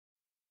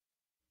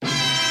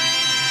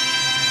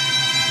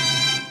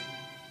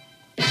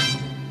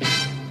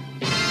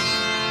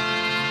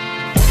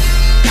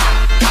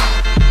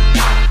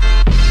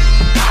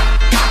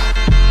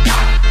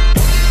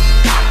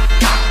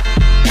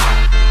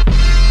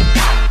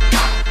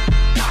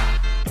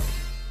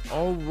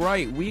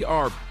right, we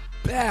are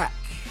back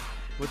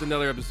with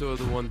another episode of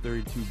the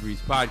 132 Breeze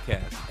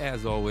podcast.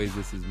 As always,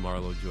 this is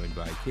Marlo, joined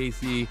by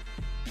Casey.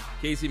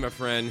 Casey, my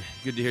friend,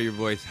 good to hear your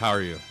voice. How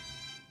are you?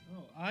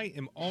 Oh, I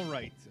am all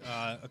right.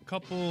 A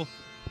couple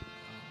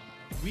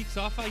weeks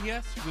off, I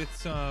guess, with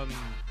some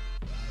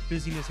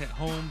busyness at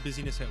home,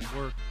 busyness at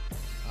work.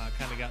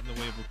 Kind of got in the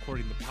way of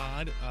recording the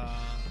pod,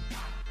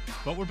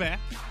 but we're back.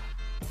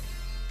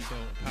 So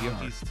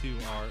apologies to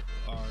our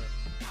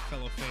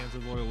fellow fans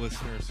and loyal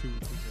listeners who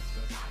missed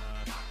us.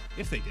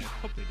 If they did.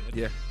 Hope they did.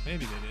 Yeah.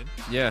 Maybe they did.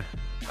 Yeah.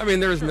 I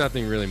mean, there's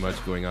nothing really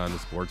much going on in the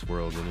sports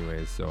world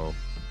anyway, so,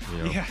 you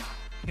know. Yeah.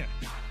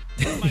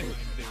 In my mind,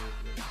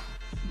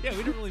 we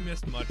didn't really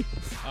miss much.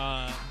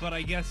 But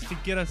I guess to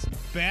get us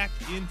back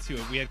into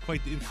it, we had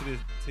quite the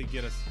incident to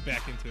get us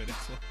back into it.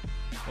 So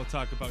we'll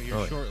talk about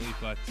here shortly.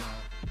 But,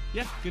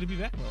 good to be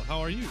back, Will. How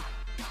are you?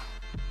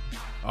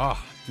 Oh,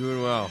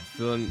 doing well.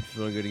 Feeling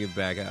good to get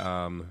back.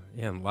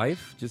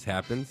 Life just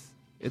happens.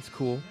 It's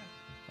cool.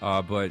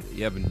 But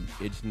I've been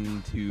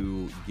itching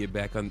to get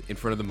back in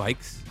front of the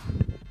mics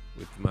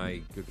with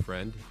my good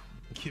friend.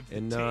 Give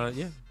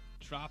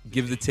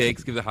the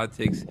takes, give the hot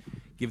takes,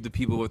 give the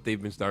people what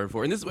they've been starving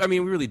for. And this, I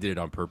mean, we really did it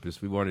on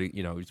purpose. We wanted,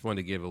 we just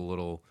wanted to give a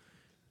little,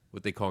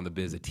 what they call in the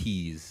biz, a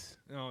tease.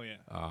 Oh yeah,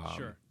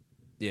 sure.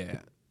 Yeah.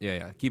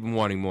 Keep them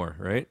wanting more,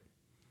 right?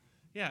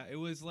 Yeah, it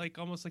was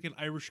almost like an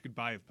Irish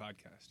goodbye of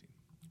podcasting.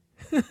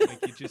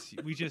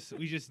 We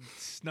just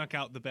snuck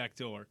out the back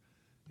door,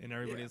 and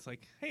everybody's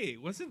like, "Hey,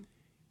 wasn't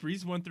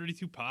Breeze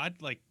 132 Pod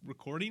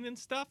recording and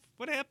stuff?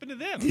 What happened to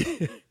them?"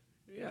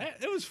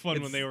 It was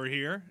fun when they were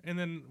here, and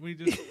then we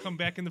just come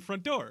back in the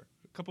front door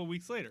a couple of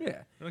weeks later. Yeah,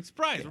 they're like,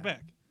 "Surprise, we're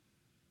back."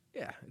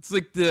 Yeah, it's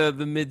like the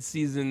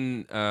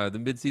mid-season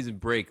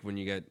break when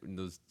you get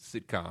those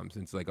sitcoms.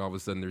 And it's like all of a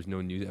sudden there's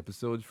no new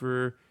episodes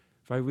for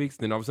 5 weeks,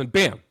 then all of a sudden,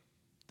 bam,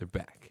 they're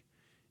back,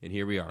 and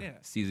here we are. Yeah.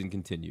 Season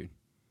continued.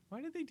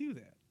 Why did they do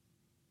that?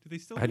 Do they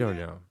still? I don't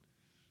know.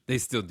 They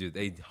still do.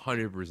 They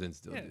 100%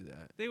 still do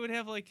that. They would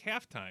have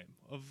halftime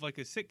of a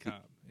sitcom,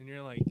 and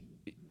you're like,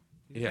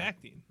 it's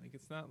acting.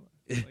 It's not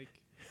like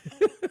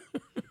you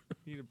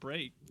need a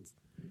break.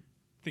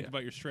 Think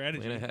about your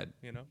strategy. Plan ahead.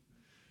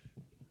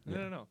 I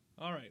don't know.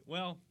 All right.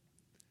 Well,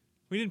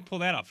 we didn't pull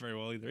that off very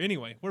well either.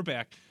 Anyway, we're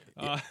back.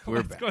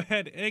 Let's go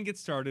ahead and get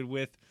started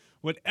with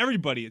what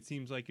everybody, it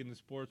seems like, in the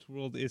sports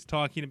world is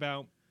talking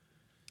about.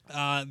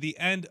 The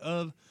end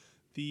of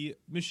the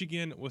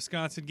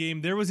Michigan-Wisconsin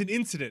game. There was an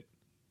incident,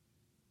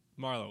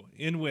 Marlo,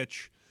 in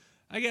which,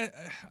 I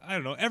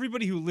don't know,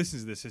 everybody who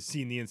listens to this has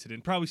seen the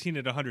incident, probably seen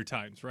it 100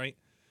 times, right?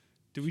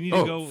 Do we need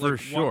to go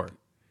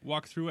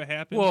walk through what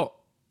happened?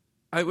 Well,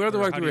 I would rather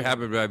walk through what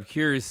happened, but I'm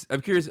curious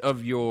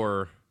of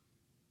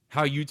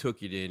how you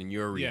took it in and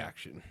your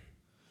reaction.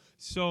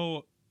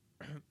 So,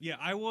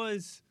 I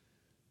was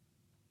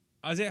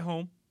at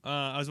home.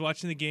 I was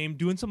watching the game,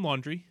 doing some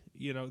laundry.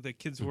 The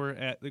kids were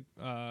at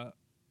the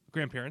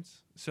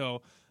grandparents.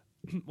 So,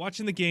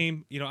 watching the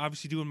game,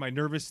 obviously doing my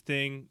nervous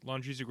thing.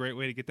 Laundry's a great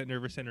way to get that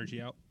nervous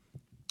energy out.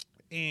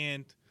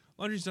 And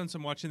laundry's done, so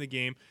I'm watching the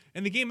game.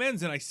 And the game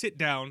ends, and I sit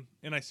down,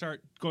 and I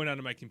start going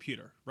onto my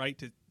computer, right,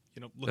 to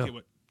look at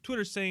what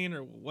Twitter's saying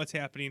or what's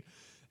happening.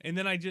 And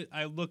then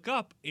I look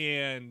up,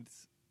 and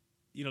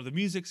the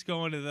music's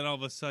going, and then all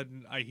of a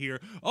sudden I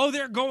hear, "Oh,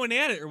 they're going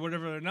at it," or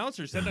whatever the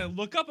announcer said. And I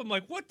look up, I'm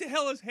like, "What the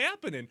hell is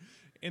happening?"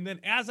 And then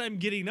as I'm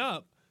getting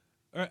up,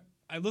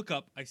 I look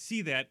up, I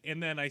see that,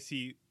 and then I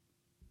see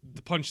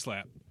the punch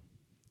slap.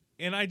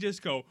 And I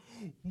just go,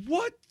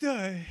 "What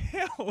the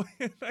hell?"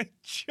 And I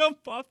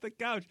jump off the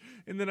couch,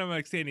 and then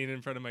I'm standing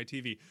in front of my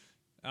TV,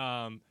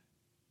 and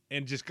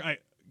I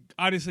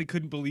honestly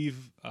couldn't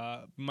believe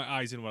my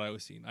eyes and what I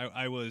was seeing.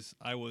 I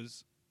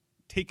was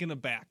taken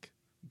aback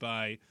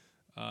by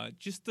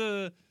just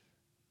the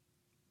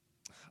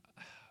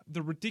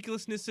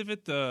ridiculousness of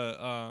it,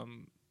 the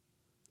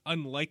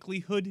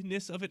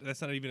unlikelihoodness of it.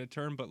 That's not even a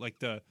term, but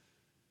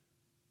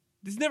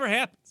this never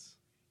happens.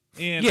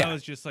 And I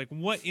was just like,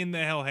 "What in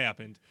the hell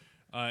happened?"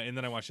 And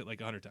then I watched it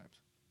 100 times.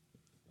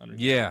 100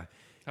 times.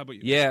 How about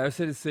you? Yeah, I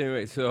said the same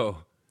way.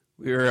 So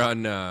we were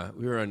on.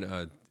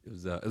 It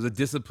was a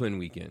discipline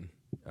weekend,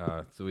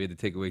 so we had to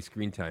take away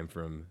screen time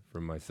from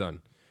my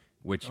son,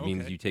 which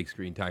means you take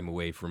screen time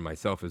away from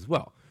myself as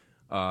well.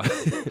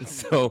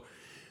 So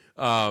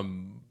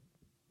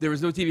there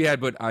was no TV had,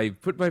 but I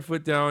put my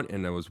foot down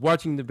and I was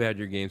watching the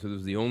Badger game. So this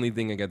was the only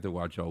thing I got to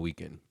watch all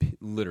weekend,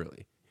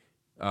 literally.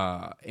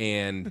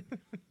 And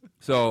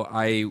so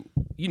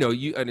in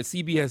a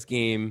CBS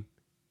game,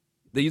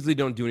 they usually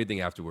don't do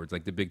anything afterwards.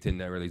 Like the Big Ten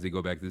Network, they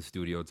go back to the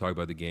studio, talk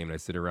about the game, and I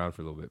sit around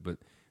for a little bit. But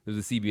there's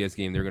a CBS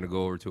game they're going to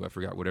go over to. I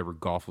forgot whatever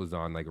golf was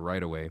on,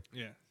 right away.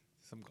 Yeah,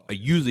 some golf. I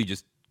usually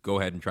just go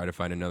ahead and try to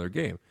find another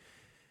game.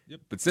 Yep.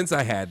 But since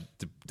I had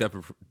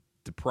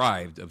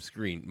deprived of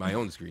my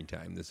own screen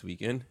time this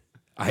weekend,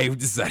 I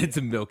decided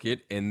to milk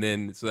it. And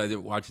then so I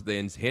didn't watch the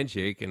end's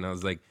handshake, and I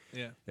was like,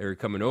 they were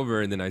coming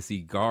over, and then I see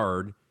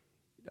Guard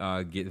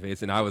get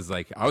face, and I was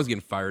getting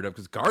fired up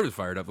because Guard was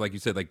fired up, like you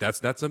said,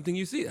 that's not something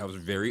you see. That was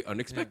very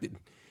unexpected.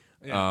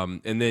 Yeah.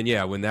 And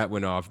then when that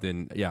went off,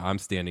 then I'm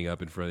standing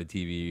up in front of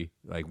the TV,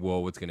 like, whoa,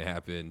 what's gonna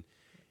happen?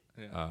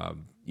 Yeah.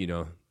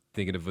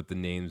 Thinking of what the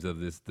names of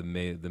the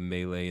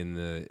melee in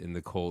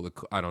the Cole,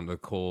 I don't know,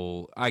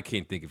 Cole. I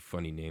can't think of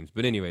funny names,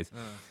 but anyways,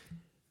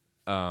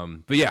 but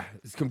yeah,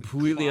 it's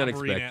completely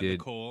unexpected. At the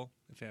Cole,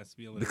 if it has to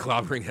be the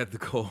clobbering at the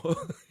Cole.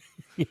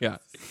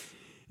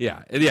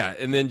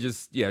 And then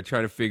just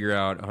trying to figure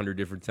out 100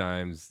 different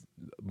times,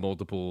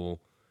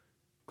 multiple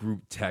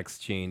group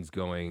text chains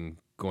going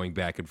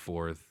back and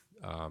forth.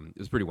 It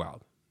was pretty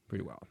wild.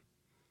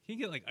 Can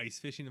you get like ice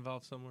fishing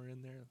involved somewhere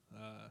in there?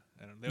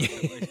 I don't know. They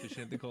always have ice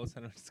fishing at the Kohl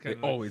Center. It's kind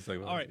of always like.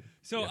 All right.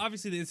 So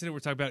obviously the incident we're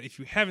talking about. If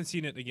you haven't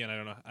seen it, again,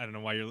 I don't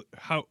know why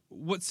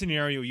what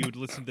scenario you would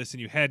listen to this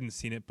and you hadn't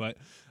seen it, but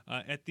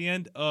at the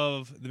end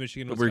of the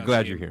Michigan. But we're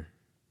glad you're here.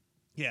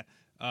 Yeah.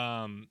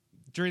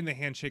 During the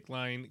handshake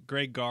line,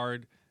 Greg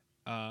Gard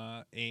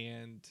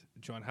and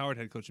John Howard,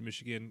 head coach of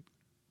Michigan,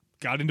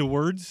 got into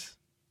words.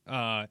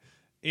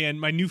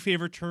 And my new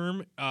favorite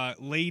term,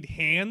 laid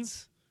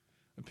hands.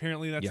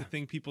 Apparently, that's a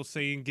thing people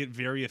say and get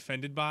very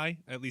offended by.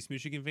 At least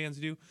Michigan fans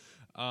do.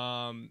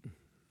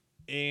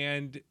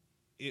 And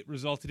it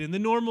resulted in the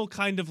normal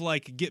kind of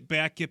like get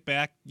back,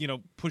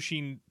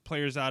 pushing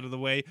players out of the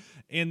way.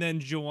 And then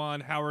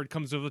Juwan Howard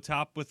comes over the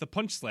top with a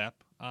punch slap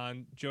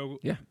on Joe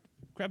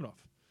Krabbenhoft.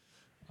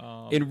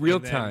 In real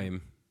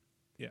time.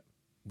 Yeah.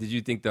 Did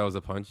you think that was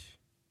a punch?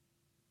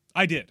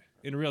 I did.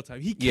 In real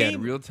time.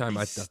 In real time,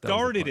 I thought that was a punch.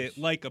 Started it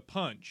like a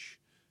punch.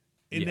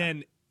 And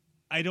then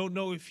I don't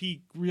know if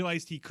he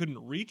realized he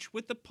couldn't reach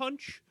with the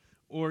punch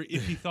or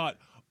if he thought,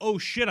 oh,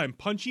 shit, I'm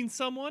punching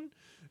someone.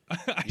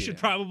 I should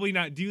probably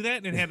not do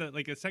that, and had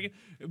a second.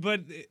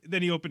 But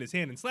then he opened his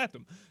hand and slapped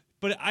him.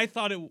 But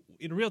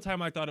in real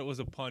time, I thought it was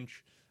a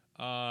punch.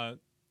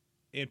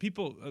 And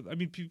people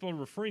are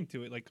referring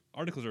to it, like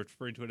articles are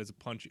referring to it as a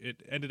punch.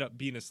 It ended up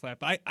being a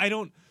slap. I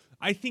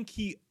think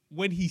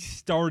when he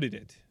started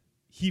it,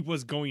 he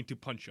was going to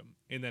punch him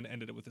and then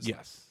ended it with a slap.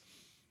 Yes,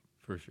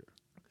 for sure.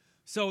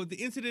 So the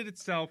incident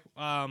itself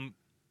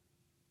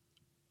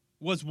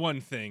was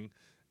one thing,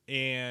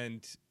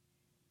 and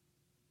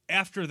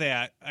after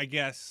that, I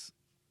guess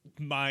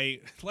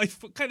my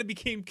life kind of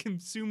became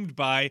consumed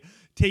by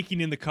taking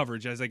in the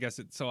coverage, as I guess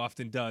it so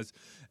often does.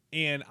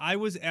 And I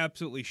was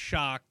absolutely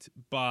shocked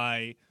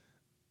by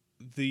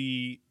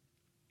the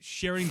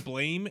sharing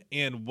blame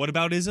and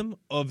whataboutism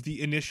of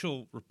the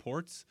initial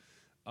reports.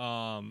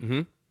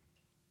 And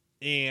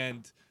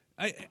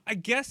I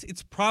guess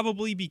it's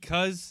probably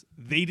because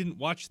they didn't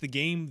watch the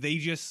game. They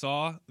just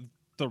saw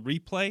the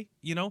replay,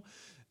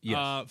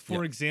 Yes.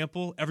 For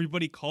example,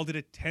 everybody called it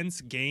a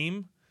tense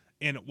game.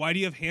 And why do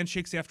you have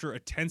handshakes after a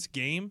tense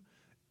game?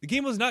 The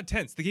game was not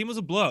tense. The game was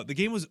a blowout. The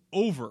game was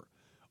over.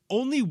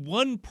 Only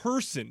one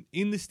person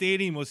in the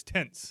stadium was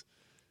tense.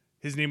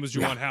 His name was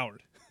Juwan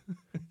Howard.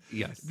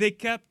 Yes. They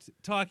kept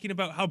talking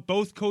about how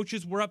both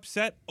coaches were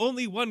upset.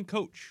 Only one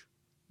coach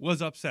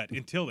was upset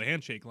until the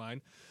handshake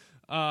line.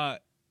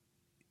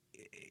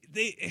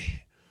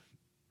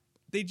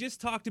 They just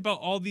talked about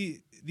all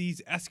these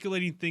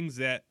escalating things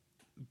that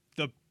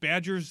the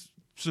Badgers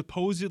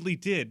supposedly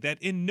did that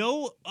in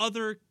no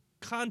other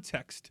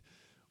context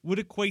would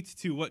equate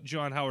to what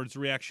John Howard's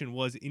reaction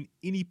was in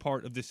any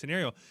part of this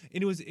scenario.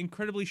 And it was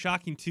incredibly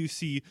shocking to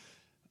see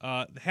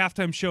the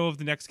halftime show of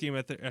the next game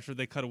after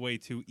they cut away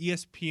to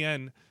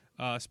ESPN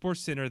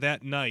Sports Center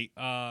that night.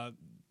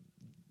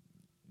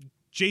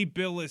 Jay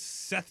Billis,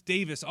 Seth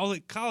Davis, all the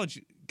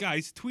college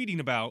guys tweeting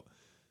about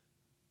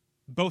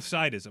both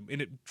sidism,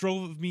 and it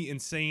drove me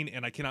insane,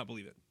 and I cannot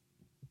believe it.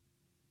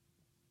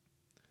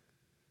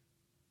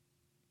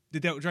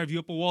 Did that drive you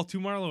up a wall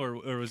too,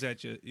 Marlo, or was that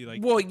just you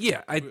like? Well,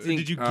 yeah, I think.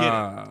 Did you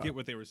get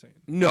what they were saying?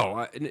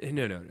 No.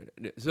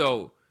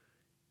 So,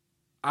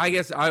 I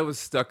guess I was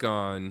stuck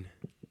on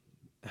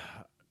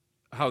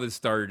how this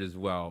started as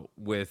well.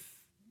 With,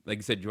 like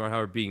you said, Juwan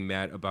Howard being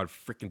mad about a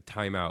freaking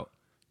timeout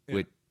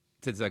with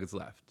 10 seconds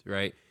left,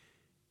 right?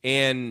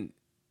 And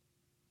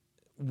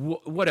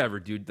whatever,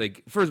 dude.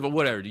 Like, first of all,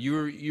 whatever.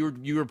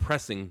 You were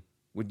pressing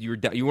when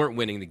you weren't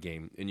winning the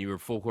game, and you were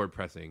full court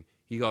pressing.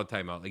 He called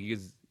timeout. Like, you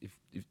guys, if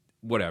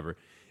whatever.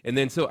 And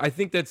then so I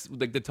think that's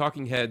like the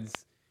talking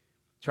heads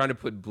trying to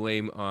put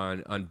blame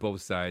on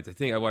both sides. I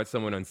think I watched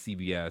someone on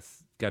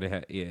CBS.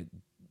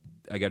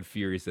 I got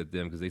furious at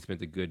them because they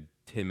spent a good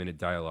 10-minute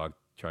dialogue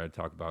trying to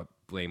talk about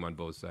blame on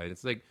both sides.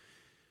 It's like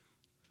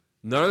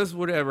none of this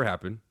would ever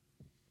happen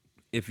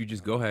if you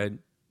just go ahead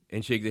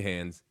and shake the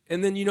hands,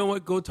 and then you know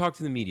what? Go talk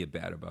to the media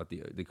bad about the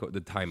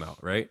timeout,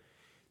 right?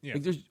 Yeah.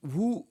 Like there's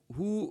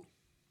who.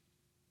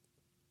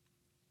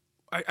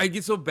 I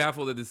get so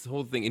baffled at this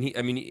whole thing,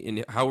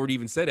 and Howard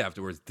even said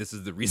afterwards, "This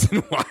is the reason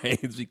why."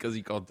 It's because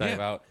he called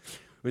timeout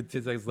with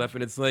 10 seconds left,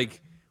 and it's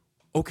like,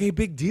 okay,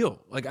 big deal.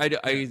 Like,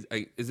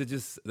 is it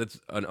just that's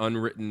an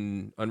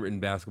unwritten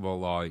basketball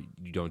law?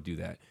 You don't do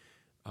that.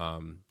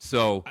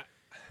 So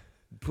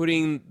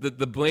putting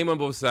the blame on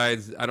both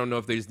sides, I don't know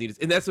if they just need it.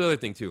 And that's the other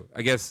thing too.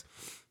 I guess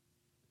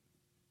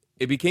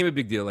it became a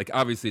big deal. Like,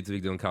 obviously, it's a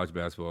big deal in college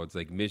basketball. It's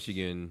like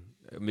Michigan.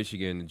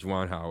 Michigan,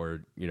 Juwan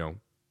Howard,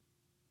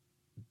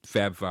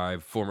 Fab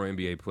Five, former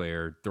NBA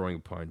player, throwing a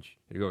punch,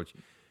 head coach.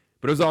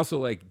 But it was also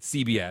like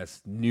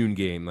CBS noon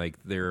game,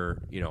 like their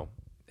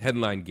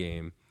headline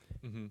game,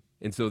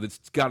 and so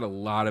it's got a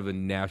lot of a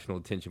national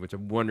attention. Which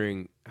I'm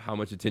wondering how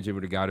much attention it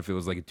would have got if it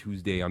was like a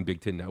Tuesday on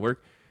Big Ten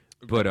Network.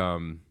 But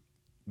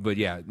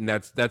yeah, and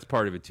that's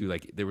part of it too.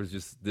 Like there was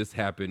just this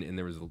happened, and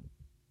it was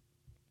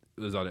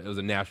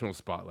a national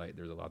spotlight.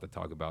 There's a lot to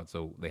talk about,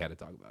 so they had to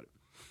talk about it.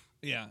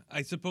 Yeah,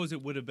 I suppose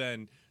it would have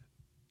been.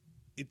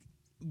 It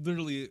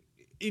literally.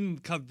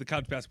 In the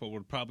college basketball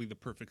world, probably the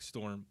perfect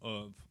storm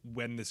of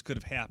when this could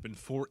have happened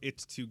for it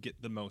to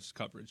get the most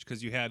coverage,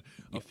 because you had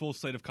a full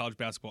slate of college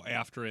basketball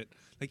after it.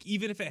 Like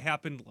even if it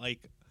happened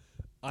like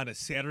on a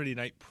Saturday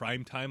night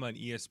prime time on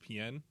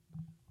ESPN,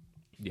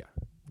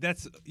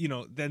 that's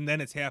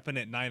then it's happened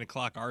at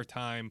 9:00 our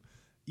time.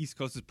 East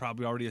Coast is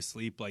probably already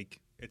asleep.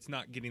 Like it's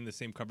not getting the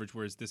same coverage,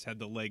 whereas this had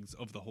the legs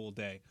of the whole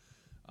day.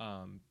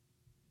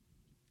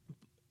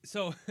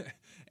 So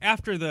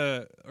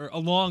after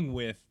along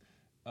with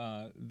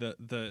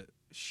the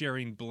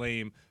sharing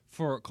blame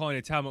for calling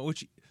a timeout,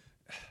 which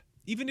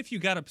even if you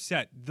got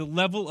upset, the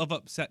level of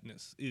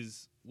upsetness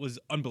was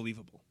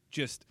unbelievable.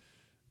 Just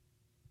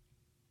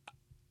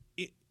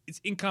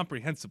it's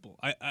incomprehensible.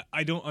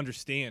 I don't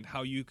understand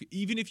how you could,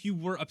 even if you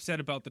were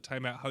upset about the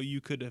timeout, how you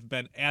could have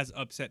been as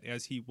upset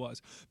as he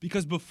was,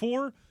 because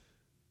before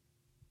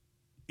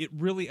it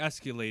really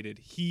escalated,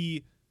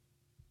 he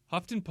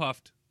huffed and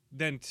puffed,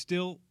 then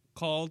still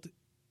called.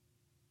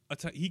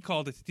 He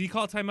called a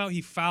timeout.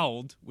 He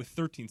fouled with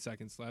 13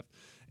 seconds left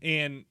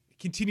and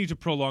continued to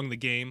prolong the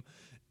game.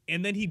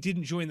 And then he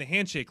didn't join the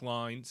handshake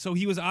line, so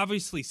he was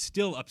obviously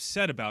still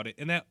upset about it.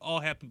 And that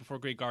all happened before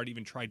Greg Gard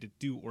even tried to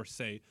do or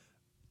say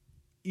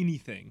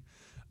anything.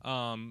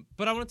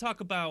 But I want to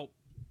talk about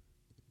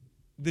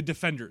the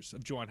defenders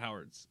of Juwan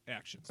Howard's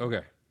actions.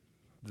 Okay.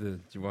 The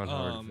Juwan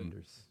Howard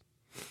defenders.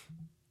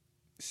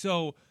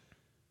 So,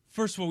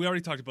 first of all, we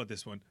already talked about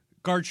this one.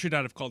 Gard should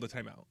not have called a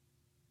timeout.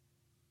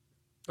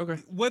 Okay.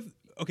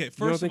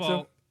 First of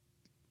all,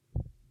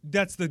 so?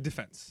 That's the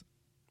defense.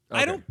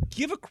 Okay. I don't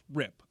give a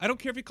rip. I don't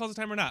care if he calls a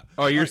time or not.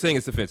 Oh, you're saying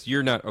it's defense.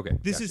 You're not. Okay.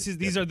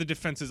 These are the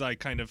defenses I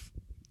kind of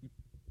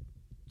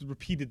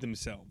repeated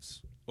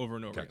themselves over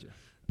and over again.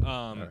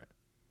 All right.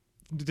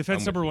 The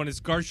defense number one is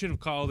Gard should have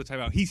called a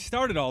timeout. He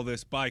started all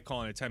this by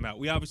calling a timeout.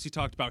 We obviously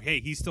talked about,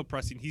 hey, he's still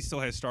pressing. He still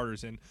has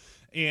starters in.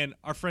 And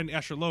our friend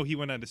Asher Lowe, he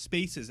went on to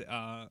Spaces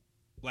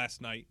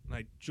last night, and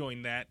I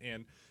joined that,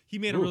 and he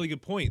made a really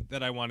good point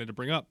that I wanted to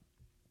bring up.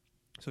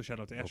 So shout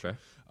out to Asher.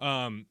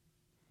 Okay.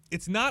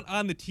 It's not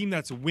on the team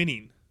that's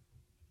winning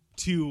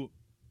to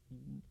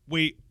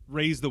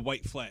raise the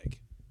white flag.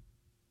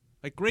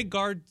 Like Greg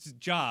Gard's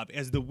job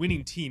as the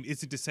winning team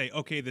isn't to say,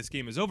 okay, this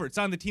game is over. It's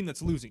on the team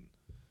that's losing.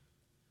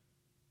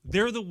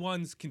 They're the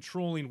ones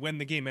controlling when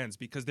the game ends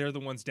because they're the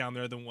ones down.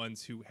 They're the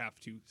ones who have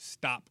to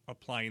stop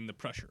applying the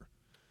pressure.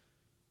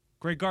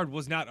 Greg Gard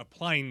was not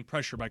applying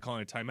pressure by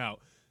calling a timeout.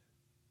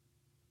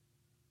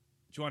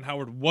 Juwan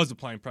Howard was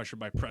applying pressure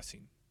by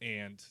pressing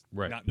and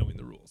not knowing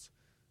the rules.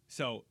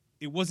 So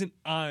it wasn't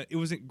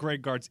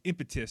Greg Gard's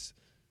impetus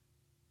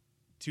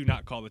to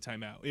not call the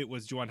timeout. It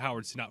was Juwan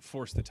Howard's to not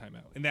force the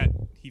timeout, and that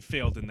he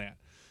failed in that.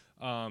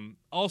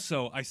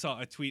 Also, I saw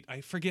a tweet.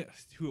 I forget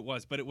who it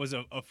was, but it was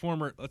a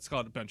former, let's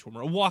call it a bench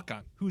warmer, a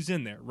walk-on who's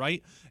in there,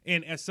 right?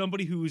 And as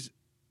somebody whose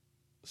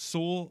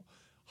sole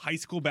high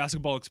school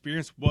basketball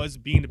experience was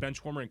being a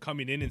bench warmer and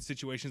coming in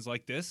situations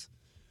like this,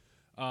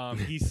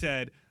 he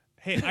said,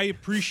 hey, I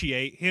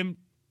appreciate him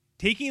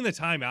taking the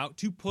time out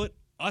to put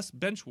us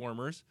bench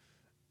warmers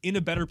in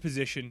a better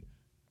position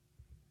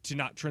to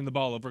not turn the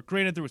ball over.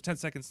 Granted, there was 10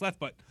 seconds left,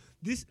 but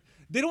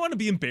they don't want to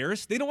be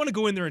embarrassed. They don't want to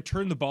go in there and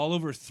turn the ball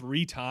over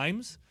 3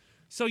 times.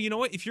 So you know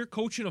what? If you're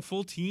coaching a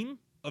full team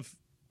of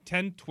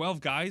 10,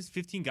 12 guys,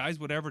 15 guys,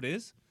 whatever it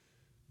is,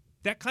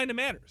 that kind of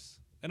matters.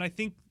 And I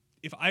think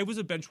if I was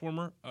a bench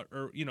warmer,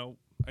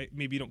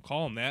 maybe you don't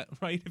call them that,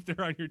 right, if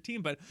they're on your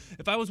team, but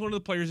if I was one of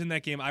the players in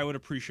that game, I would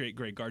appreciate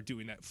Greg Gard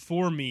doing that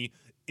for me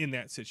in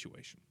that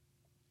situation.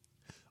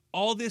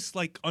 All this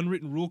like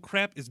unwritten rule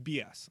crap is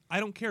BS. I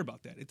don't care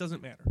about that. It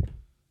doesn't matter.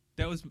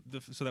 That was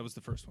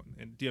the first one.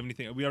 And do you have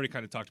anything? We already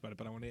kind of talked about it,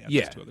 but I want to add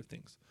these 2 other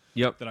things.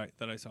 Yep.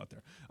 That I saw out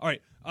there. All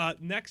right.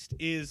 Next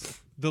is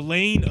the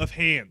lane of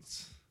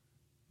hands.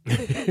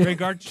 Greg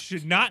Gard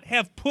should not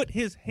have put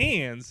his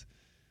hands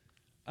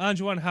on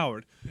Juwan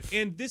Howard.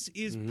 And this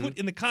is put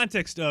in the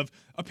context of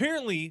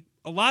apparently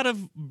a lot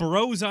of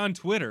bros on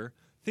Twitter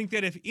think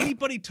that if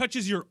anybody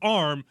touches your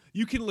arm,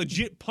 you can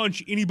legit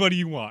punch anybody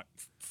you want.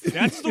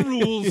 That's the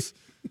rules.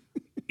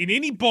 In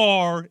any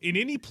bar, in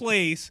any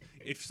place,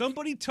 if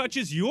somebody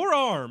touches your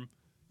arm,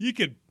 you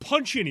can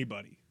punch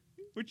anybody,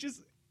 which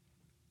is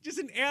just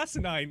an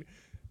asinine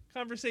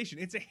conversation.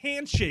 It's a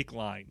handshake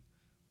line.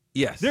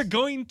 Yes. They're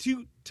going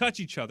to touch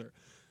each other.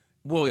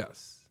 Well,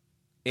 yes.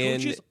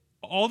 And coaches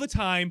all the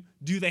time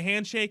do the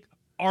handshake,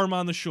 arm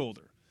on the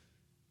shoulder.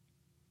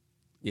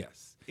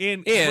 Yes.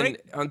 And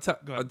on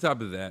top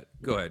of that,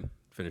 go ahead.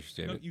 Finish your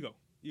statement. No, you go.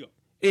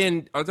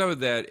 And on top of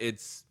that,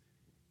 it's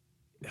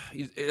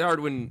hard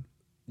when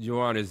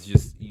Juwan is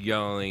just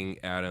yelling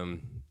at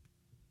him.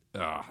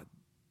 I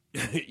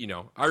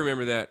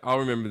remember that. I'll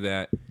remember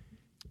that.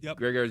 Yep.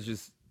 Gregard's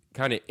just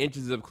kind of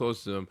inches up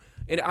close to him.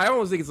 And I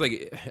almost think it's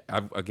like,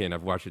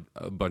 I've watched it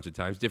a bunch of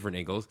times, different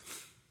angles.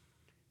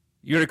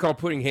 You're going to call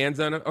putting hands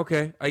on him?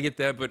 Okay, I get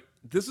that. But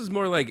this was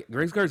more like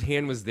Gregard's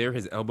hand was there,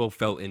 his elbow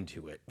fell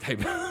into it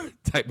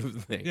type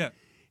of thing. Yeah.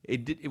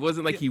 It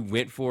wasn't like he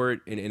went for it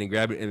and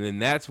grabbed it. And then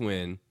that's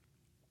when,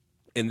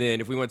 and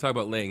then if we want to talk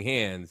about laying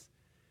hands,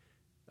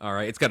 all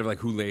right, it's kind of like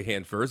who lay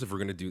hand first if we're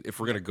going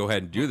to go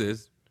ahead and do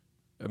this.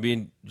 I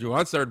mean,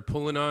 Juwan started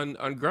pulling on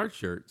Greg's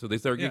shirt, so they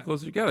started getting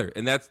closer together.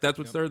 And that's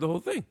what started the whole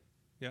thing.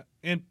 Yeah,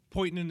 and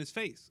pointing in his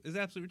face is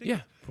absolutely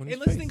ridiculous. Yeah, and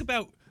let's think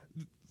about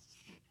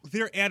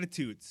their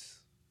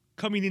attitudes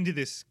coming into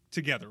this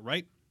together,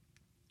 right?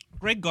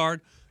 Greg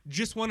Gard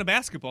just won a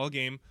basketball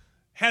game,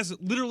 has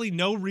literally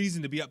no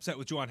reason to be upset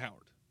with Juwan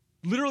Howard.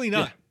 Literally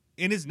none,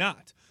 and is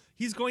not.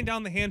 He's going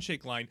down the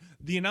handshake line.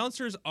 The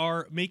announcers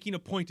are making a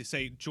point to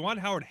say Juwan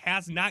Howard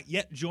has not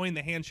yet joined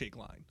the handshake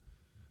line.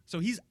 So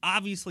he's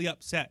obviously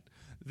upset.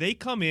 They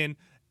come in,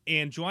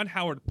 and Juwan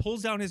Howard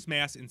pulls down his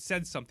mask and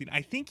said something.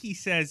 I think he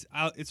says,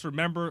 I'll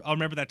remember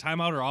that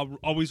timeout, or I'll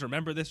always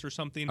remember this, or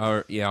something.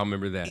 I'll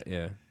remember that,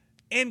 yeah.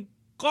 And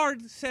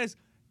Gard says,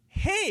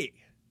 hey,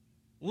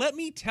 let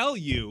me tell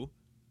you,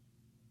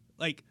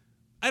 like,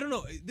 I don't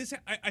know.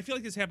 I feel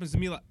like this happens to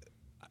me.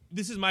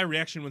 This is my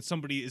reaction when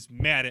somebody is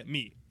mad at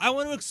me. I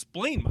want to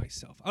explain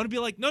myself. I want to be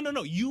like,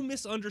 no, you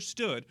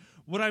misunderstood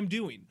what I'm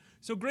doing.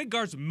 So Greg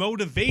Gard's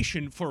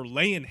motivation for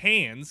laying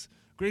hands,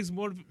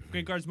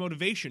 Greg Gard's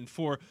motivation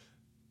for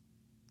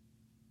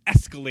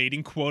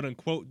escalating, quote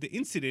unquote, the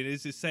incident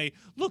is to say,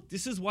 look,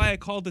 this is why I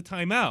called the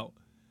timeout.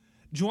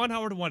 Juwan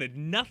Howard wanted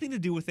nothing to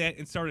do with that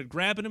and started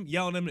grabbing him,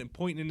 yelling at him, and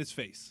pointing in his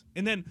face.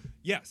 And then,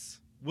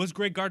 yes, was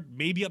Greg Gard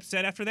maybe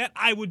upset after that?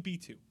 I would be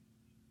too.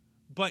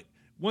 But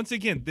once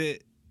again, the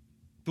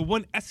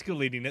one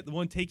escalating it, the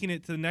one taking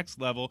it to the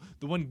next level,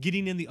 the one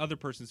getting in the other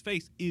person's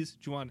face is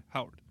Juwan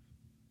Howard,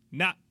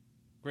 not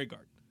Greg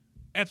Gard.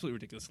 Absolutely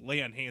ridiculous.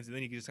 Lay on hands, and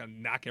then you can just kind of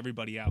knock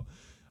everybody out.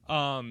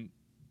 I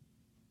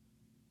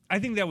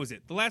think that was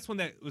it. The last one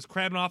that was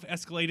Krabbenhoft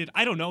escalated,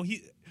 I don't know.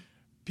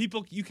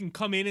 People, you can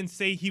come in and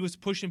say he was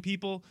pushing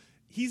people.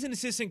 He's an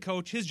assistant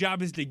coach. His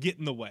job is to get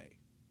in the way,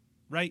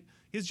 right?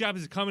 His job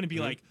is to come in and be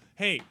like,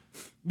 hey,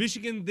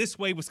 Michigan this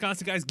way,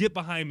 Wisconsin guys, get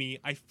behind me.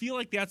 I feel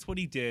like that's what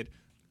he did.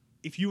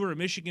 If you were a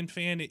Michigan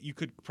fan, you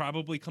could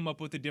probably come up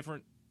with a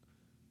different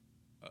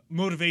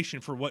motivation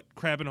for what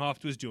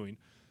Krabbenhoft was doing.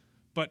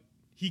 But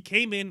he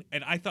came in,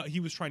 and I thought he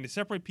was trying to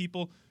separate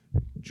people.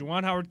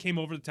 Juwan Howard came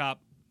over the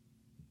top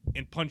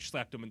and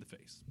slapped him in the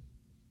face.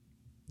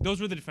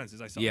 Those were the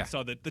defenses I saw. Yeah. I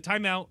saw the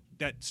timeout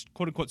that,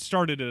 quote-unquote,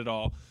 started it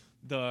all.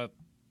 The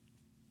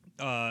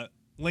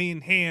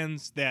laying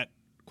hands that,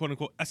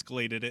 quote-unquote,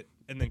 escalated it.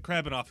 And then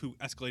Krabbenhoft, who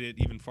escalated it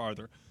even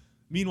farther.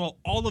 Meanwhile,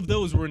 all of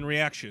those were in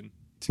reaction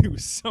to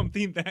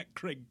something that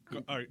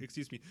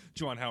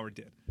Juwan Howard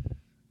did.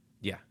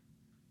 Yeah.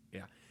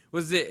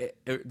 Was it,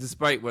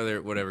 despite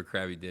whatever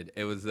Krabby did,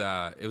 it was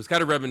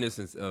kind of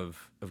reminiscent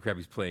of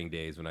Krabby's playing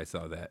days when I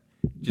saw that.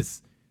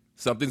 Just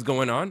something's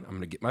going on. I'm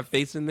going to get my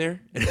face in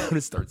there, and I'm going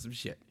to start some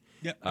shit.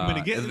 Yeah, I'm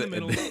going to get in the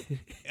middle.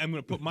 I'm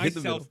going to put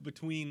myself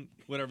between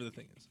whatever the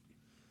thing is.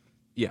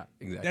 Yeah,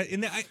 exactly.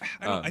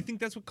 I think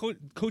that's what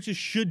coaches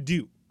should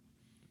do.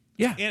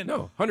 Yeah,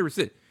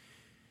 100%.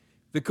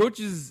 The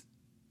coaches,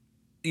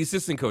 the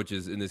assistant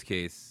coaches in this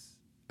case,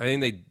 I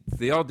think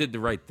they all did the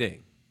right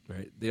thing,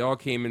 right? They all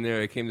came in there,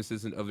 they came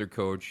assistant of their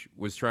coach,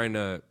 was trying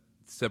to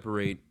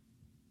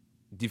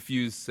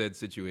diffuse said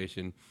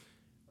situation.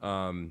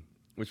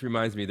 Which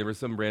reminds me, there was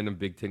some random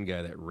Big Ten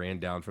guy that ran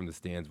down from the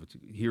stands,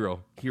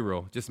 hero,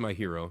 just my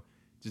hero,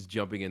 just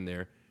jumping in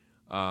there.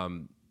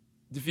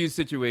 Diffuse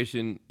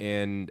situation,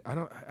 and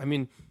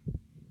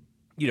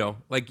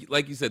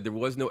like you said, there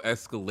was no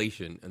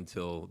escalation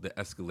until the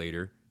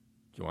escalator,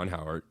 Juwan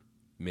Howard,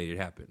 made it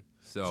happen.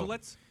 So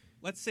let's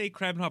say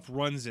Krabbenhoft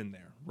runs in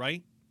there,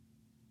 right?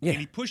 Yeah.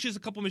 And he pushes a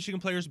couple Michigan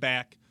players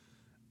back.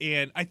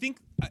 And I think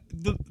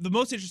the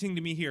most interesting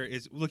to me here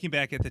is looking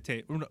back at the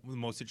tape. The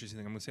most interesting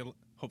thing, I'm going to say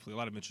hopefully a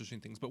lot of interesting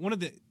things, but one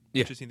of the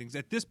interesting things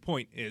at this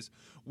point is,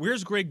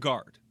 where's Greg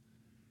Gard?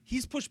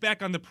 He's pushed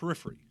back on the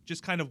periphery,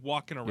 just kind of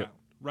walking around,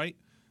 right?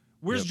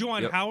 Where's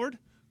Juwan Howard?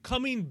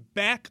 Coming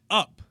back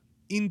up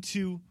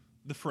into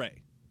the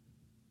fray.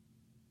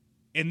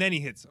 And then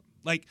he hits him.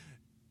 Like,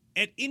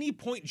 at any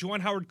point, Juwan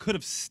Howard could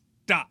have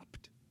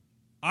stopped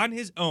on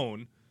his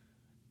own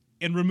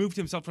and removed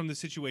himself from the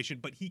situation,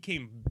 but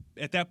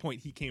at that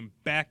point, he came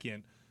back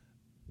in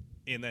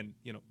and then,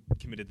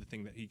 committed the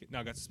thing that he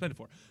now got suspended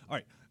for. All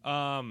right.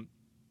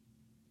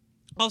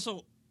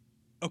 Also,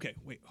 okay,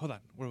 wait, hold on.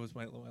 Where was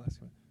my last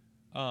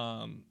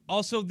comment?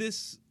 Also,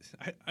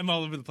 I'm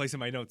all over the place in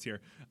my notes here.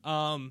 So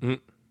I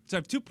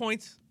have 2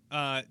 points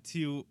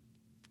to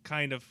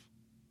kind of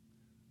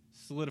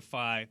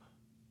solidify,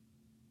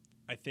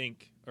 I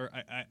think, or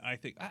I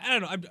think, I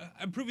don't know,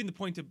 I'm proving the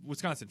point to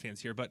Wisconsin fans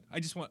here, but I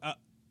just want,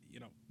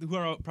 who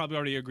are probably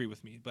already agree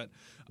with me. But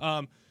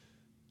Juwan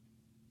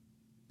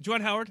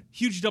Howard,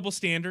 huge double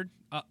standard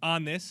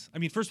on this. I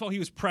mean, first of all, he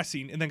was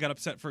pressing and then got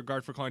upset for a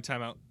guard for calling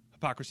timeout.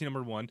 Hypocrisy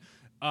number one.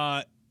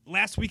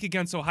 Last week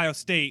against Ohio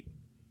State,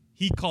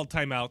 he called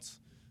timeouts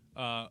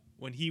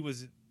when he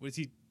was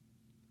he?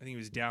 I think he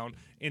was down.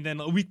 And then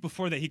a week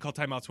before that, he called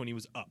timeouts when he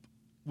was up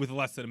with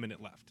less than a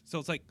minute left. So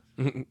it's like,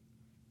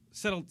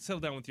 settle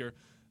down with your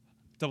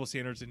double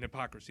standards and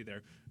hypocrisy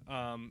there.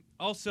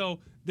 Also,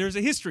 there's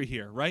a history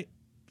here, right?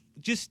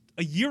 Just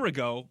a year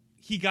ago,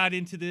 he got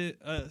into the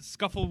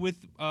scuffle with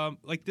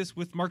like this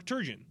with Mark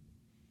Turgeon.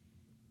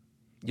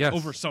 Yes.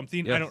 Over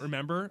something. Yes. I don't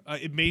remember.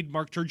 It made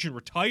Mark Turgeon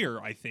retire,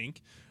 I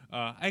think.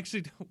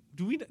 Actually,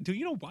 do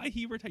you know why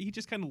he retired? He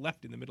just kind of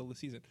left in the middle of the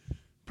season.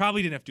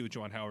 Probably didn't have to do with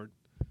Juwan Howard.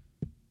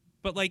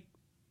 But, like,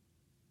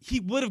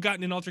 he would have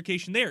gotten an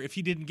altercation there if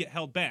he didn't get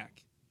held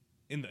back.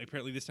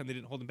 Apparently this time they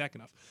didn't hold him back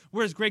enough.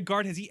 Whereas Greg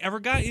Gard, has he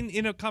ever gotten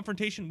in a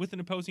confrontation with an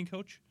opposing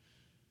coach?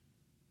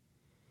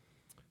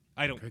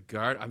 Greg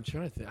Gard, I'm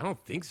trying to think. I don't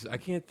think so. I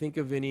can't think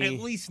of any. At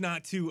least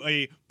not to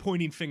a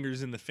pointing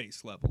fingers in the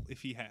face level,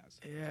 if he has.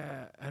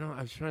 Yeah,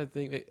 I'm trying to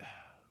think.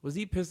 Was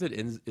he pissed at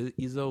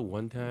Izzo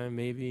one time,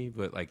 maybe?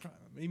 But, like.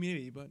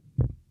 Maybe, but.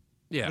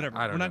 Yeah, whatever.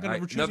 I don't know.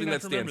 Nothing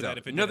that stands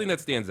out. Nothing that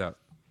stands out.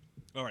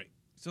 All right.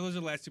 So those are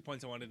the last 2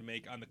 points I wanted to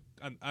make on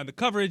the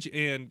coverage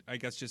and I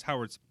guess just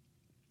Howard's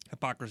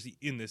hypocrisy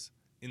in this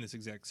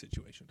exact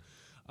situation.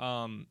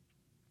 All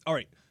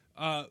right.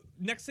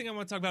 Next thing I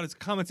want to talk about is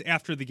comments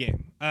after the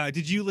game.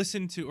 Did you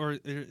listen to or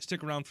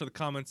stick around for the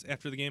comments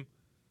after the game,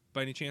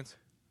 by any chance?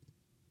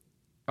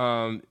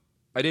 I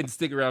didn't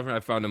stick around. I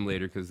found them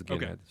later because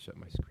again I had to shut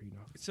my screen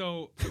off.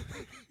 So,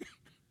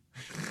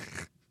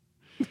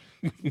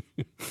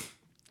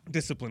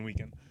 discipline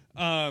weekend.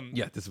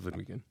 Yeah, discipline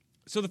weekend.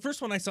 So the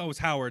first one I saw was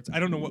Howard's. I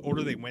don't know what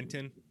order they went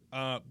in,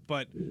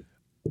 but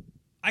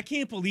I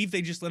can't believe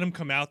they just let him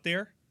come out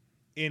there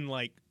and,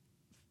 like,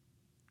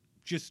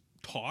 just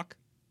talk.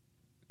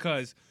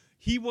 Because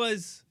he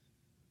was,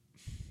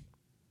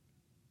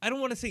 I don't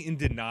want to say in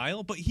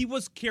denial, but he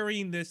was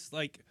carrying this,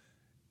 like,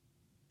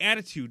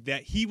 attitude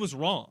that he was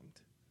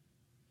wronged.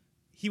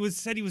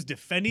 Said he was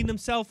defending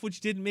himself, which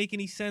didn't make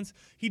any sense.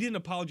 He didn't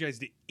apologize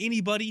to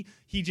anybody.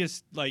 He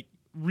just, like,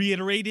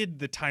 reiterated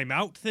the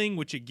timeout thing,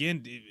 which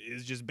again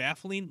is just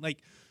baffling.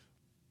 Like,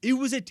 it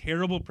was a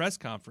terrible press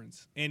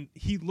conference, and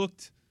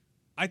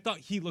I thought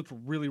he looked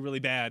really, really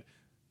bad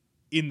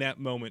in that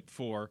moment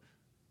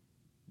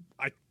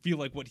I feel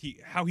like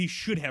how he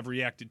should have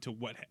reacted to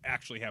what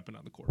actually happened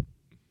on the court.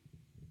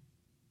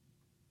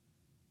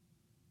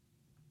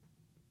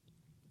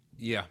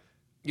 Yeah,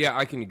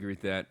 I can agree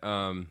with that.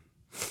 I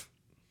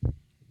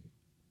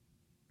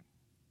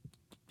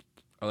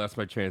lost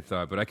my train of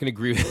thought, but I can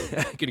agree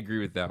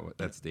with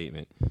that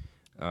statement.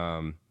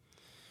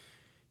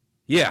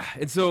 Yeah,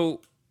 and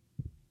so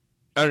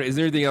I don't know. Is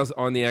there anything else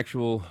on the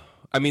actual?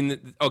 I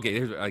mean,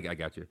 okay, I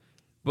got you.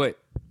 But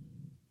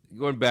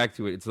going back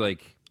to it, it's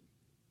like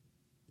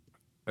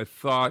I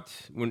thought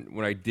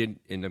when I did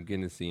end up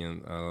getting to see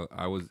him,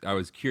 I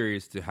was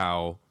curious to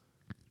how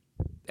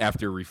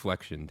after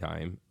reflection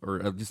time,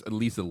 or just at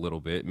least a little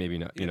bit, maybe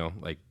not,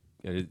 like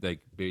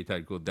maybe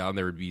time to cool down,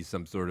 there would be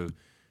some sort of,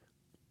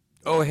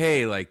 oh,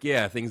 hey, like,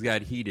 yeah, things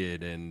got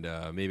heated and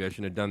maybe I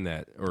shouldn't have done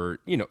that, or,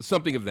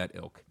 something of that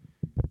ilk.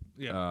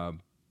 Yeah.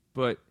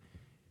 But,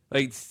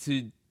 like,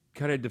 to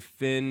kind of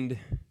defend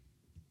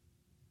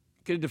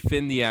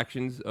the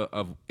actions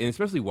of, and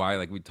especially why,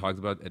 like, we talked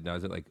about at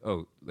nauseam, like,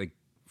 oh, like,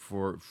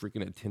 for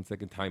freaking a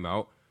 10-second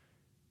timeout,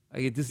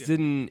 like, it just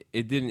didn't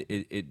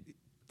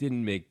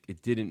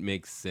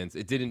make sense.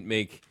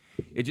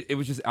 It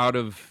was just out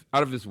of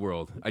this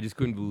world. I just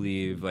couldn't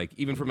believe, like,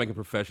 even from like a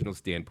professional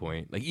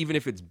standpoint, like, even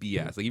if it's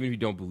BS, like, even if you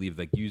don't believe,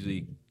 like,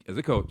 usually as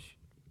a coach,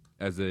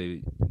 as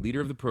a leader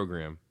of the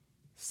program,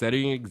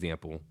 setting an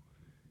example,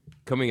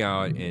 coming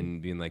out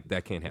and being like,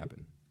 that can't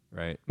happen,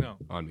 right? No.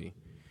 On me.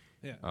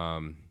 Yeah.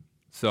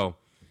 So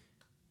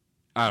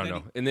I don't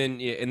know. And then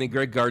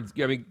Greg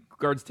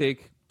Gard's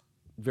take,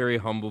 very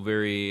humble,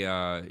 very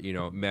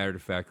matter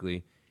of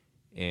factly,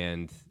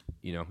 and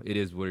it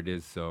is what it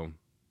is. So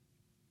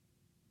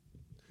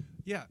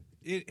yeah,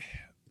 it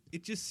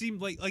just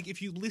seemed like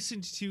if you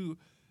listened to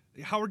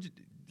Howard,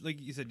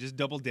 like you said, just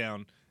double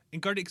down,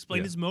 and Gard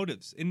explained his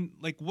motives, and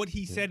like what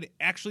he said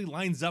actually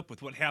lines up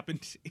with what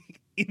happened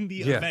in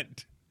the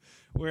event,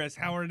 whereas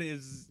Howard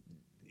is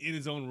in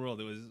his own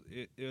world.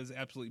 It was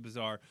absolutely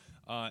bizarre,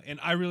 and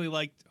I really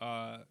liked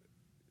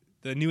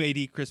the new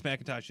AD Chris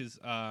McIntosh's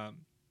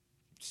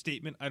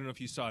statement. I don't know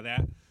if you saw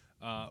that,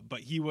 but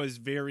he was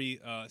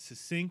very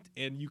succinct,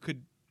 and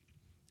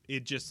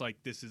it just like,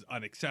 this is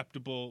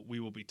unacceptable. We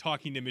will be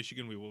talking to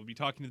Michigan. We will be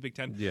talking to the Big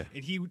Ten. Yeah.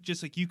 And he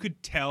just like, you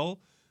could tell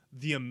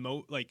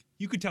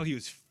you could tell he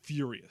was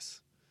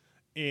furious,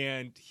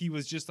 and he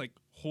was just like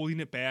holding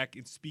it back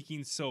and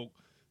speaking so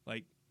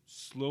like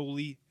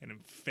slowly and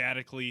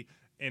emphatically,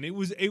 and it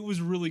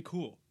was really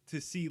cool to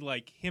see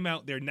like him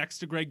out there next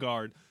to Greg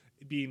Gard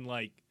being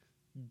like,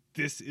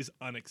 this is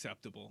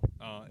unacceptable.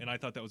 And I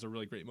thought that was a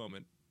really great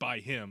moment by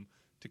him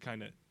to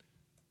kind of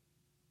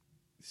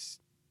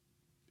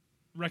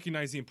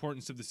recognize the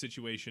importance of the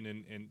situation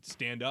and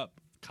stand up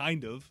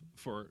kind of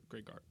for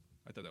Greg Gard.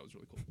 I thought that was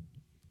really cool.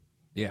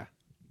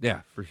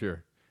 Yeah, for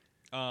sure.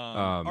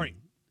 All right,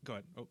 go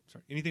ahead. Oh,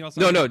 sorry. Anything else?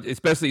 No,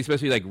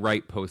 especially like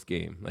right post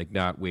game, like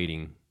not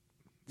waiting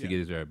to get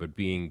his right, but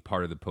being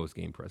part of the post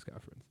game press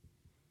conference.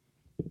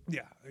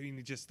 Yeah, I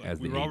mean, just like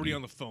we were already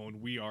on the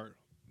phone.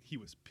 He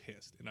was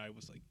pissed, and I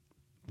was like,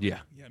 yeah,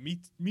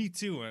 me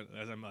too.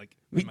 As I'm like,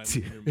 me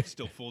too.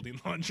 Still folding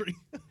laundry.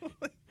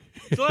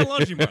 So that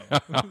laundry,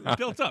 Marlo.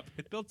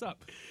 It built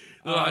up.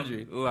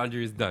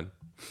 Laundry is done.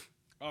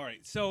 All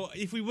right. So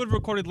if we would have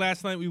recorded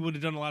last night, we would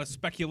have done a lot of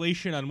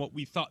speculation on what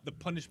we thought the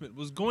punishment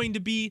was going to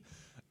be,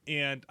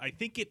 and I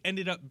think it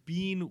ended up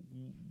being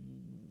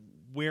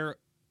where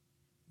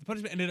the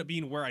punishment ended up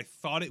being where I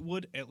thought it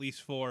would, at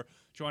least for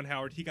Juwan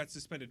Howard. He got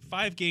suspended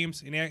 5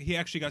 games, and he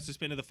actually got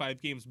suspended the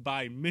 5 games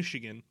by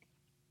Michigan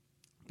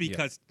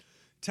because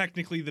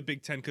technically the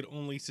Big Ten could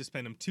only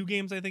suspend him 2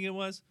 games, I think it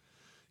was.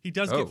 He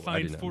does get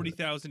fined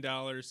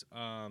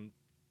 $40,000.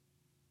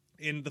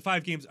 In the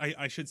 5 games,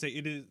 I should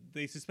say,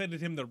 they suspended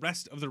him the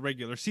rest of the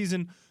regular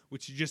season,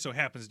 which just so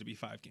happens to be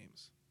 5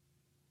 games.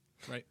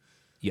 Right?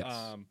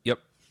 Yes. Yep.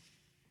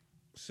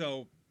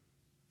 So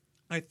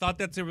I thought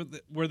that's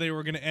where they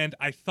were going to end.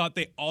 I thought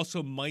they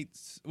also might.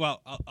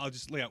 Well, I'll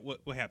just lay out what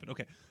happened.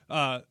 Okay.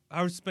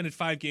 Howard suspended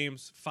 5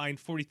 games, fined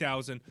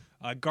 $40,000.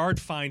 Gard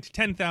fined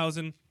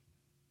 $10,000.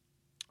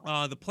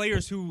 The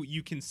players who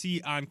you can see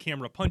on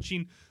camera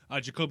punching,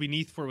 Jacoby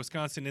Neath for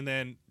Wisconsin, and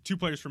then 2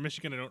 players for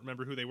Michigan. I don't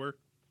remember who they were.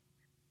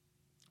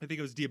 I think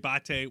it was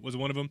Diabate was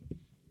one of them.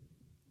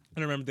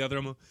 I don't remember the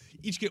other one.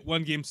 Each get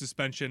 1 game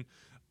suspension.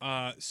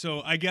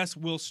 So I guess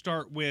we'll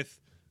start with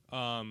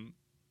Juwan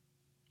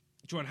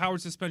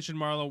Howard's suspension,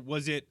 Marlo.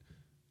 Was it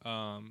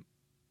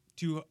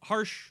too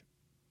harsh,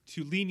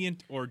 too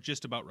lenient, or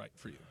just about right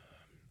for you?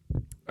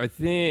 I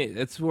think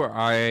that's where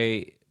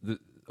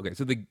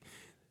so the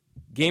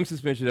game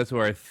suspension, that's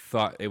where I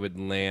thought it would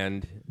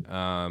land.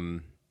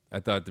 I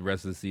thought the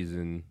rest of the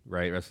season,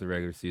 rest of the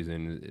regular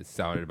season, it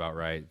sounded about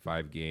right,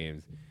 5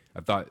 games.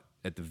 I thought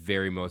at the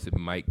very most it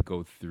might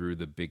go through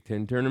the Big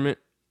Ten tournament.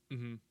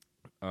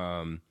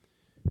 Mm-hmm.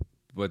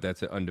 But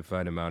that's an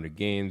undefined amount of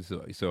games.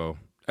 So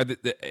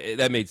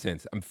that made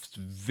sense. I'm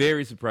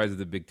very surprised at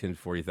the Big Ten's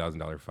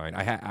 $40,000 fine.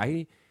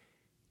 I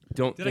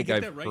don't think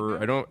I've heard.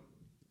 Now? I don't.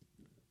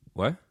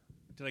 What?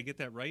 Did I get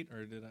that right,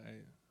 or did I?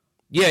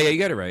 Yeah, you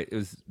got it right. It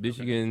was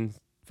Michigan's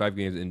 5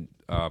 games and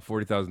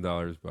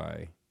 $40,000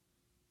 by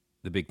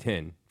the Big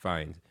Ten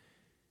fines.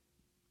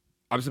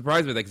 I'm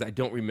surprised by that because I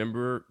don't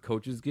remember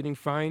coaches getting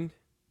fined.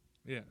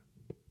 Yeah,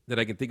 that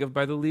I can think of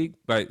by the league,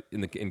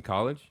 in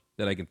college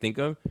that I can think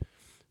of.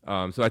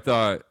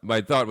 So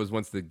my thought was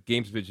once the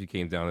game suspension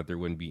came down that there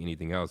wouldn't be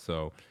anything else.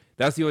 So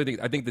that's the only thing.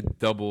 I think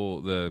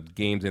the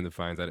games and the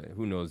fines.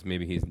 Who knows?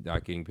 Maybe he's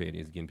not getting paid.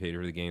 He's getting paid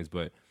for the games,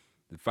 but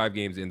the 5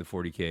 games and the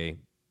 $40K.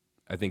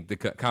 I think the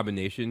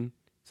combination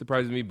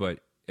surprises me, but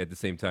at the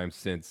same time,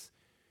 since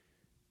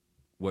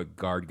what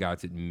Gard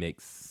got, it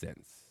makes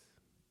sense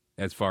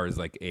as far as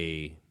like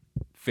a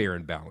fair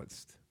and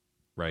balanced,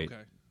 right,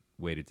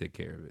 way to take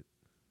care of it.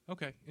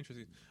 Okay,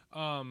 interesting.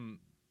 I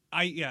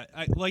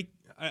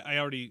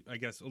already, I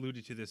guess,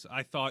 alluded to this.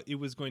 I thought it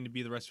was going to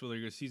be the rest of the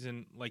regular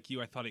season. Like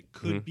you, I thought it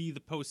could be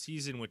the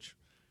postseason, which,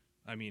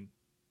 I mean,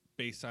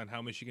 based on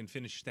how Michigan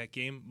finished that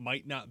game,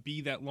 might not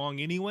be that long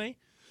anyway.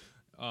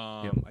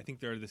 I think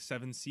they're the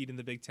 7th seed in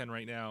the Big Ten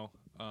right now.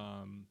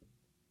 I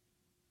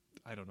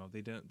don't know.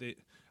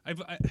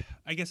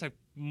 I guess I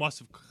must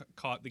have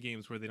caught the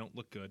games where they don't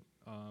look good.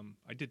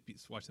 I did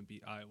watch them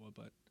beat Iowa,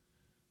 but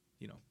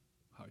you know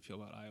how I feel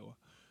about Iowa.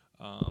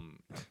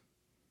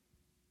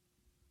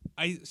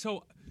 I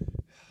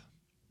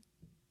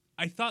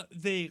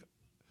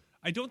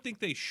don't think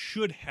they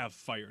should have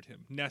fired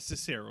him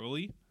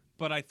necessarily,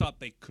 but I thought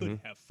they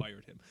could have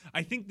fired him.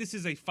 I think this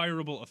is a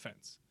fireable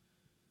offense.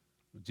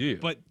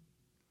 Dude. But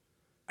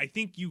I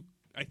think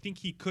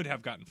he could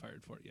have gotten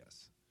fired for it,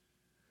 yes.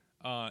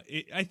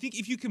 I think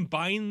if you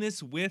combine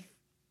this with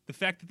the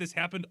fact that this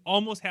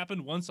almost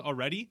happened once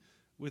already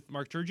with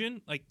Mark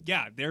Turgeon, like,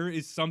 yeah, there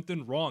is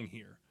something wrong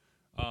here.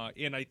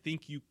 And I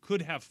think you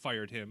could have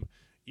fired him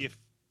if,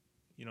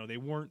 they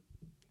weren't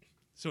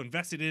so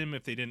invested in him,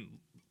 if they didn't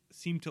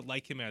seem to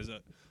like him as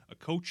a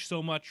coach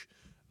so much.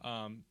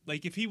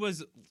 Like if he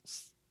was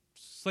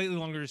slightly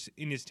longer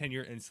in his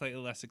tenure and slightly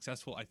less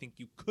successful, I think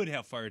you could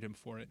have fired him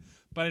for it,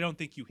 but I don't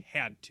think you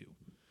had to.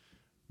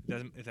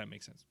 If that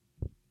makes sense.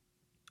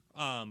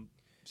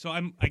 So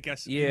I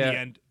guess in the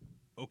end,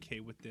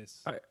 okay with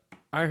this.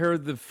 I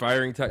heard the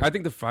firing. I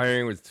think the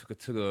firing was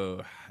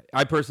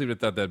I personally would have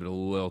thought that'd been a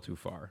little too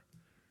far,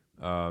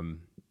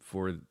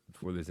 for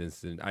this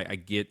incident. I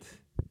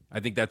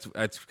think that's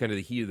kind of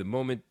the heat of the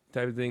moment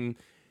type of thing.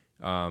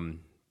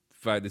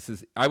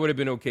 I would have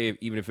been okay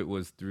even if it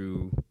was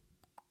through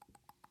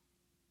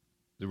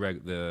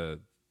the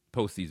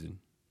postseason,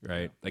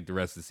 right? Like the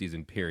rest of the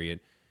season period.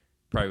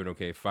 probably been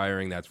okay.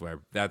 Firing, that's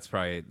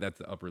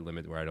the upper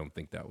limit where I don't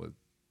think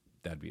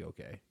that'd be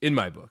okay in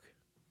my book.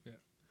 Yeah,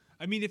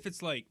 I mean, if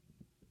it's like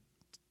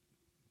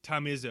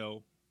Tom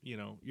Izzo,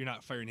 you're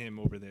not firing him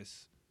over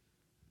this.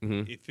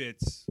 Mm-hmm. If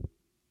it's,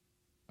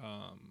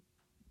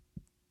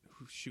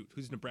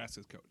 who's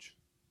Nebraska's coach?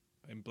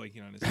 I'm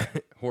blanking on his name.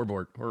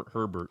 Herbert.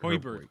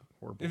 Hoiberg.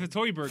 If it's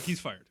Hoiberg, he's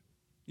fired.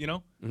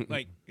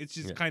 Like it's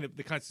just kind of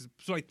the concept.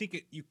 So I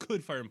think you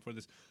could fire him for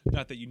this.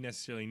 Not that you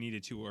necessarily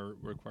needed to or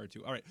were required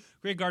to. All right,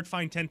 Greg Gard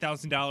fined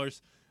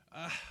 $10,000.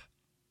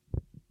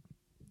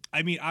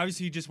 I mean,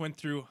 obviously, he just went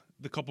through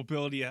the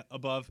culpability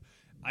above.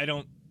 I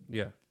don't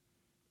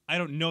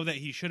know that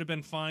he should have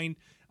been fined.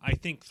 I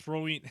think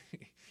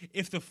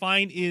if the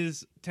fine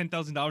is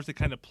 $10,000 to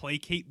kind of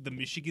placate the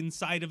Michigan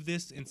side of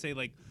this and say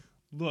like,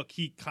 look,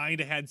 he kind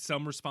of had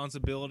some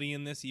responsibility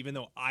in this, even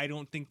though I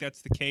don't think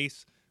that's the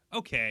case.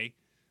 Okay.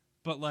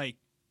 But like,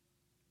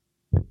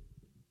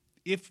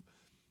 if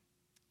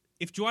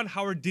Juwan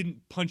Howard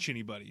didn't punch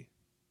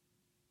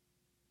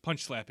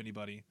slap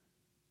anybody,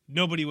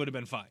 nobody would have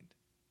been fined.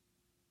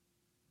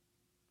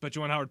 But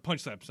Juwan Howard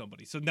punch slapped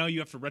somebody, so now you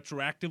have to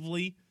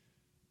retroactively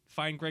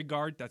fine Greg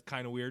Gard. That's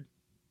kind of weird.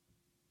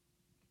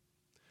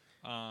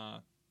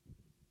 So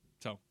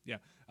yeah,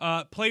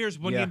 players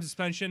 1 game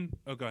suspension.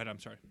 Oh, go ahead. I'm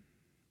sorry.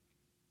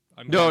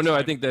 No.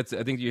 I think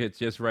you hit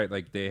just right.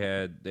 Like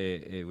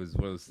it was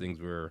one of those things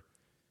where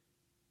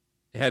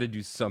they had to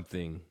do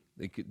something.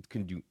 They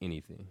couldn't do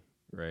anything,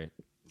 right?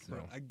 So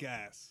I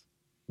guess.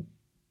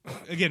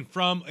 Again,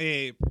 from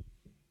a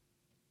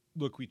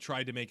look, we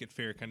tried to make it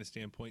fair kind of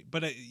standpoint,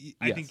 but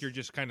I think you're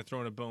just kind of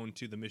throwing a bone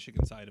to the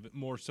Michigan side of it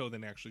more so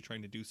than actually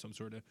trying to do some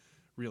sort of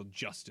real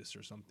justice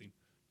or something.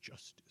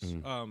 Justice.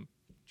 All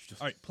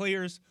right,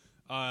 players.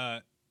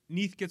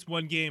 Neath gets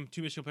 1 game.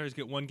 2 Michigan players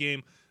get 1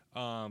 game.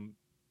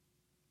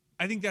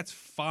 I think that's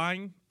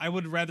fine. I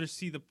would rather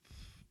see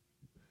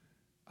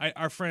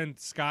our friend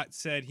Scott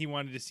said he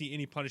wanted to see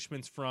any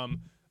punishments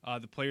from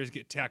the players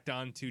get tacked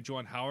on to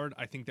Juwan Howard.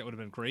 I think that would have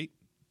been great.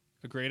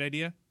 A great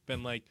idea.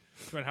 Been like,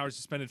 Juwan Howard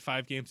suspended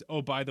 5 games.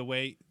 Oh, by the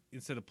way,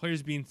 instead of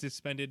players being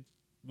suspended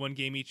 1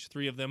 game each,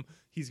 3 of them,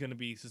 he's going to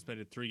be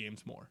suspended 3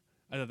 games more.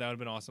 I thought that would have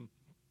been awesome.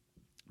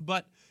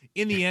 But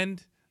in the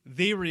end,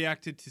 they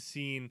reacted to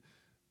seeing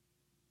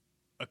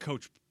a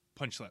coach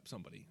punch slap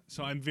somebody.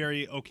 So I'm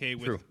very okay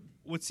with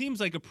what seems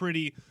like a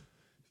pretty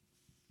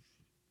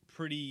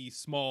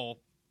small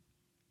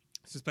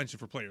suspension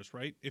for players,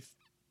 right? If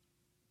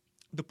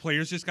the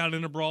players just got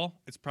in a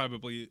brawl, it's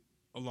probably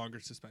a longer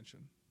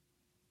suspension.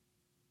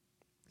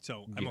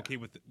 So I'm okay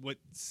with what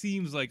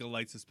seems like a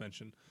light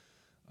suspension.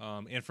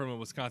 And from a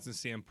Wisconsin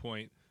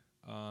standpoint,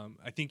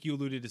 I think you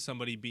alluded to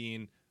somebody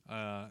being,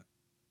 do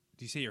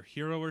you say your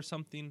hero or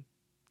something?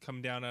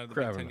 Coming down out of the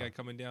Big Ten guy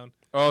coming down.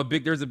 Oh,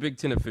 there's a Big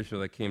Ten official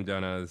that came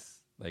down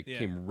as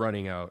came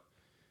running out.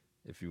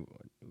 If you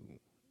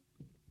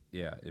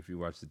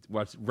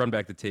run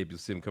back the tape, you'll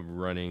see him come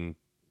running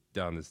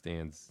down the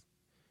stands.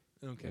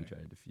 Okay. And try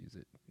to defuse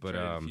it, but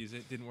defuse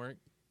it didn't work.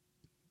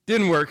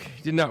 Did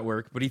not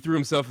work. But he threw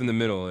himself in the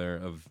middle there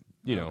of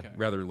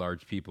rather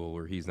large people,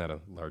 where he's not a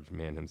large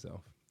man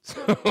himself.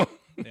 So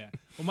yeah.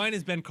 Well, mine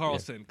is Ben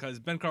Carlson, because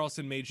Ben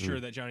Carlson made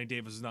sure that Johnny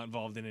Davis was not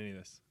involved in any of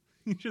this.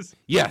 He just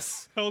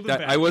held him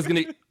back. I was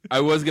gonna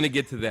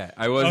get to that.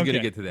 Gonna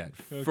get to that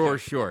for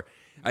sure.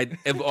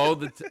 The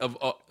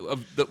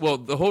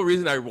whole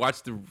reason I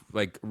watched the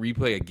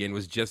replay again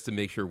was just to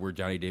make sure where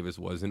Johnny Davis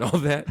was and all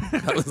that.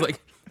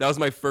 That was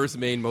my first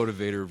main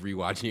motivator of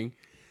rewatching,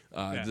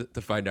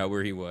 to find out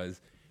where he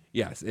was.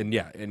 Yes, and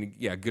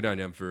good on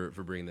him for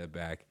bringing that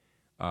back.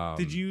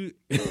 Did you?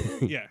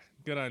 Yeah,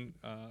 good on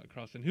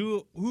Carlson,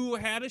 who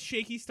had a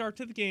shaky start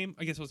to the game.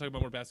 I guess we'll talk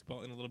about more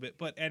basketball in a little bit,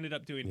 but ended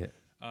up doing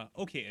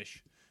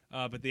okay-ish.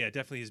 But yeah,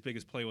 definitely his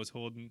biggest play was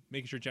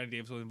making sure Johnny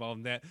Davis was involved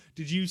in that.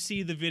 Did you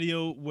see the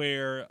video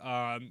where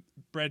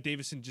Brad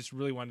Davison just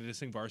really wanted to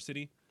sing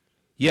Varsity?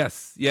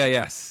 Yes.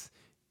 Yes.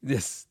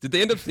 Did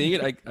they end up seeing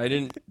it? I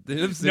didn't. They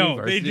ended up singing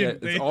Varsity. They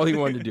didn't. That's all he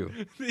wanted to do.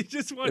 They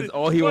just wanted. That's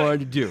all he wanted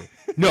to do.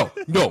 No,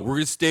 we're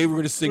gonna stay. We're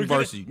gonna sing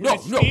Varsity. We're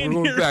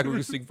going back. We're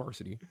gonna sing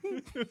Varsity.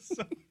 It's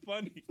so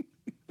funny.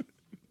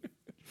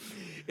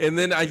 And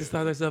then I just thought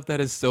to myself, that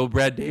is so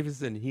Brad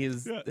Davison. He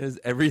is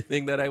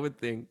everything that I would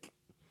think.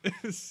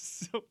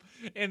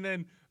 And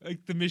then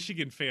the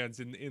Michigan fans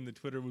in the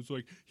Twitter was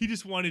like, he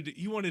wanted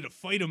to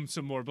fight him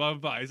some more, blah blah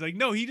blah. He's like,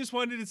 no, he just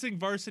wanted to sing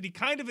Varsity,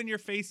 kind of in your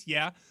face,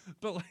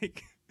 but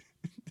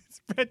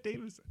it's Brad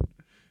Davison.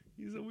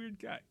 He's a weird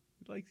guy.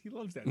 He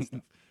loves that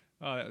stuff.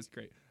 Oh, that was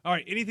great. All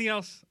right, anything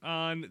else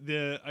on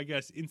the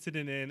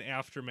incident and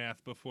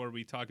aftermath before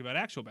we talk about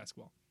actual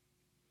basketball?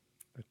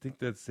 I think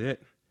that's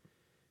it.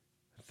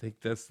 I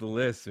think that's the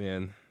list,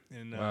 man.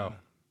 And wow,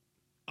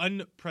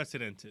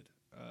 unprecedented.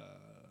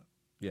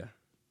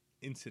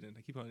 Incident.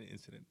 I keep calling it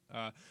incident.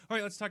 All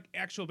right, let's talk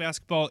actual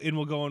basketball, and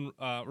we'll go in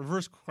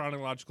reverse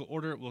chronological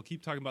order. We'll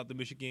keep talking about the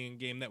Michigan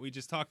game that we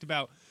just talked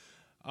about.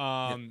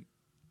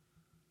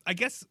 I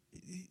guess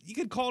you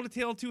could call it a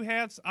tale of two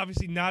halves.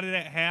 Obviously not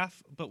at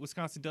half, but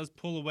Wisconsin does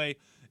pull away.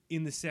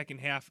 in the second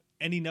half,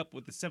 ending up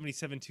with the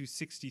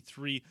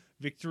 77-63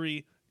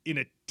 victory in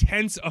a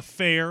tense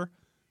affair.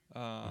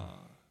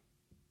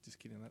 Just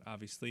kidding on that,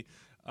 obviously.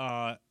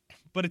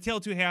 But a tale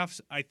of two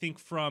halves, I think,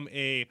 from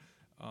a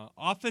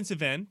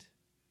offensive end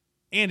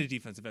and a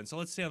defensive end. So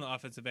let's stay on the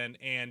offensive end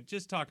and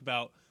just talk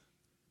about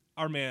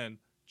our man,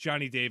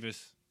 Johnny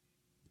Davis,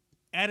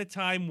 at a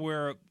time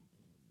where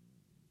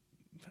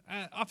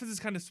offenses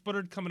kind of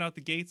sputtered coming out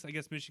the gates. I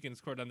guess Michigan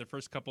scored on their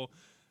first couple.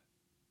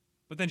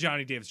 But then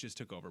Johnny Davis just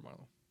took over,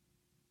 Marlo.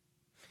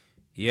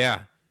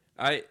 Yeah.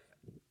 I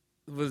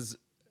was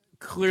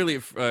clearly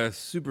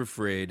super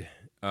afraid.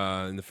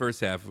 In the first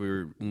half, we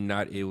were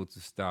not able to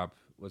stop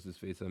what's his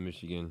face on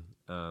Michigan,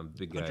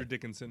 big guy. Hunter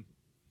Dickinson.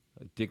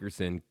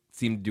 Dickerson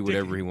seemed to do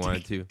whatever he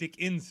wanted to.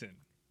 Dickinson.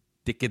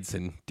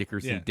 Dickerson,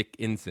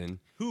 Dickinson.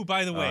 Who,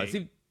 by the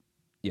way,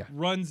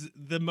 runs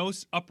the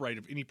most upright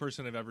of any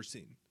person I've ever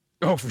seen.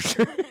 Oh, for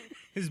sure.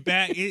 His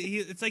back,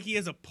 it's like he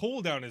has a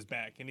pole down his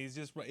back, and he's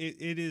just,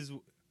 it is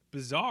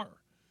bizarre.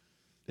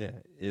 Yeah,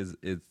 it's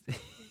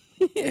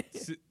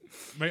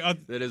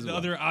the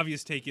other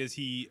obvious take is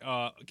he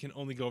can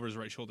only go over his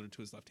right shoulder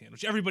to his left hand,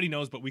 which everybody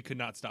knows, but we could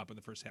not stop in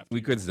the first half.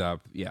 We could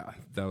stop. Yeah,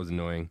 that was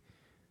annoying.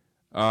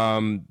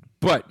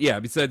 But yeah,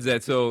 besides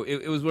that, so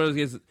it was one of those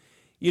games,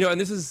 and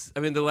this is,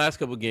 the last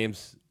couple of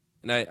games,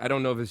 and I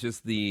don't know if it's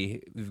just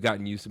we've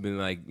gotten used to being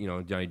like,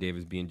 Johnny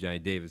Davis being Johnny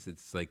Davis.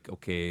 It's like,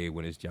 okay,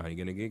 when is Johnny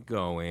going to get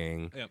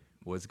going? Yep.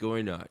 What's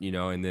going on?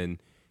 And then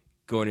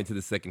going into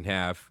the second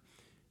half,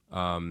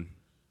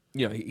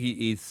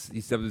 he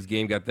stepped his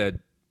game, got that,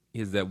 he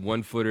has that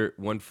 1 foot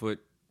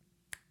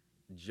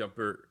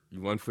jumper,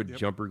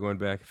 jumper going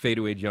back,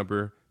 fadeaway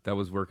jumper that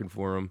was working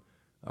for him.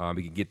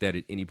 He could get that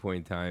at any point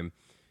in time,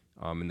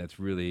 and that's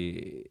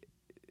really,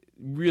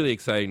 really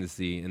exciting to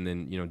see. And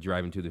then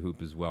driving to the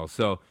hoop as well.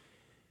 So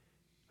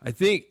I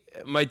think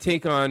my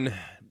take on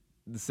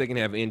the second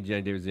half and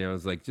Johnny Davis,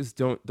 is like, just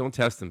don't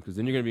test him, because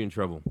then you're gonna be in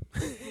trouble.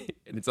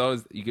 And it's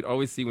always, you could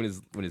always see when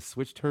his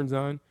switch turns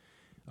on.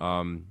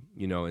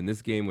 In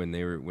this game when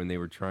they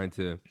were trying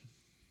to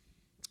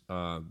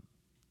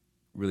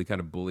really kind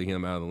of bully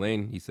him out of the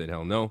lane, he said,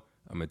 "Hell no,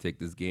 I'm gonna take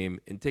this game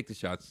and take the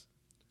shots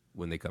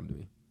when they come to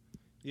me."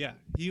 Yeah,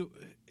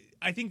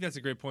 I think that's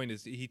a great point.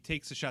 Is he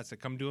takes the shots that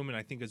come to him, and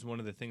I think is one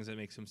of the things that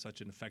makes him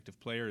such an effective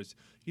player. Is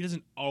he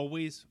doesn't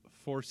always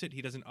force it.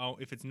 He doesn't.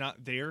 If it's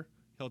not there,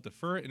 he'll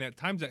defer it, and at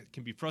times that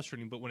can be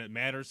frustrating. But when it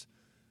matters,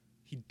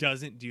 he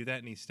doesn't do that,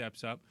 and he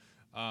steps up.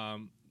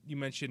 You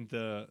mentioned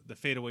the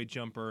fadeaway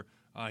jumper.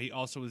 He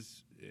also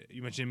was.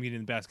 You mentioned him getting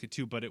in the basket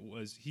too, but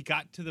he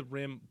got to the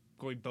rim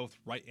going both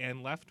right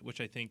and left,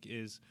 which I think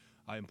is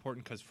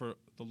important because for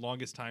the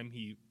longest time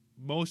he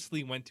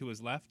mostly went to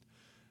his left.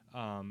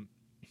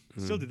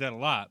 Still did that a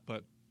lot,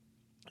 but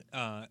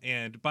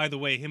and by the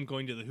way, him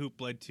going to the hoop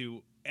led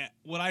to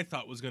what I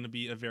thought was going to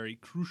be a very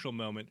crucial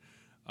moment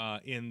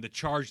in the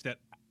charge that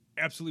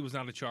absolutely was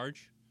not a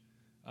charge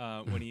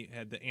when he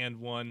had the and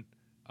one.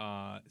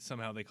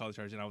 Somehow they called the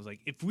charge, and I was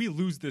like, if we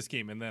lose this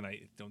game, and then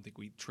I don't think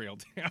we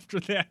trailed after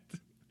that.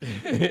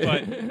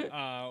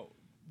 But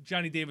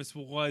Johnny Davis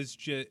was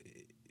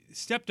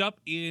stepped up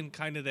in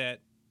kind of that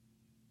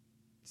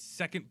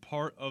second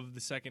part of the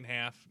second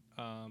half,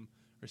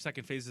 or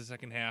second phase of the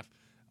second half,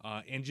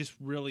 and just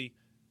really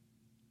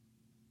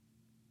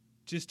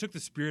just took the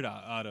spirit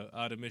out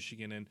of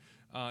Michigan. And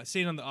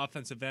staying on the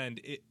offensive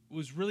end, it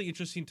was really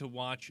interesting to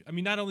watch.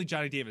 Not only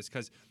Johnny Davis,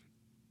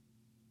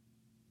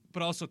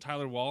 but also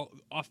Tyler Wall.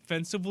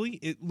 Offensively,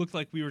 it looked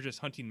like we were just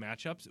hunting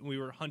matchups, and we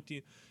were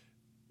hunting.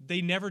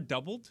 They never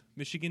doubled.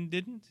 Michigan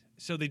didn't.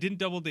 So they didn't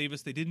double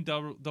Davis. They didn't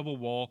double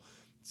Wall.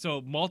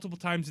 So multiple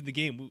times in the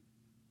game,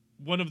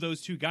 one of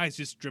those two guys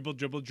just dribbled,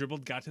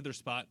 got to their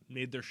spot,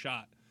 made their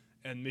shot,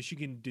 and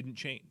Michigan didn't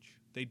change.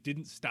 They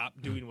didn't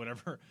stop doing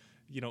whatever,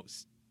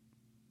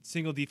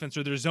 single defense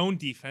or their zone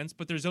defense,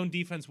 but their zone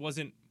defense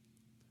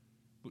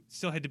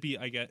still had to be,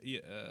 I guess,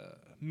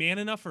 man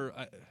enough, or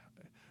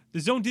the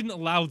zone didn't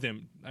allow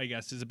them, I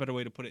guess is a better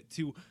way to put it,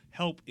 to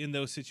help in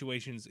those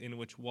situations in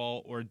which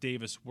Wall or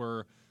Davis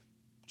were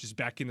just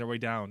backing their way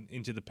down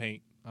into the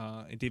paint.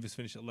 And Davis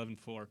finished 11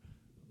 for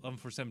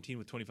 17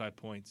 with 25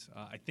 points.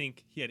 I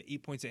think he had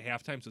 8 points at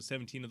halftime, so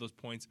 17 of those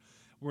points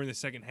were in the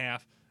second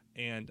half.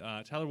 And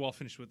Tyler Wall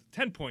finished with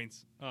 10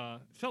 points.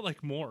 Felt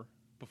like more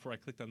before I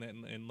clicked on that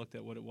and looked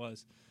at what it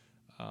was.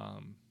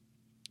 But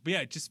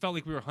yeah, it just felt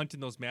like we were hunting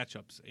those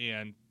matchups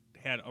and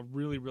had a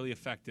really, really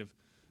efficient,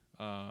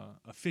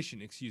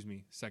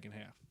 second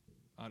half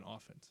on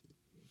offense.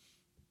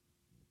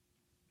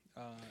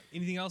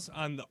 Anything else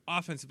on the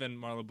offensive end,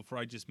 Marlo, before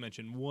I just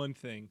mention one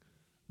thing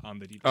on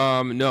the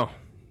defense? No.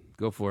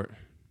 Go for it.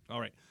 All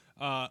right.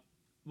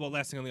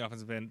 Last thing on the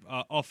offensive end,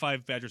 all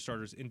 5 Badger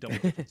starters in double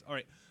digits. All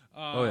right.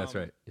 That's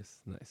right.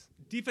 Yes, nice.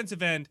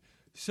 Defensive end.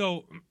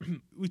 So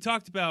we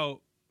talked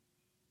about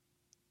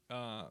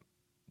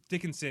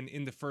Dickinson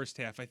in the first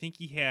half. I think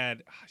he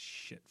had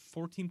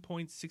 14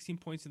 points, 16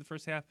 points in the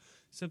first half,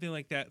 something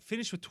like that.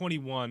 Finished with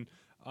 21.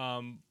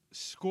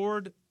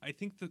 Scored, I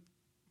think, the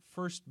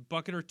first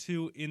bucket or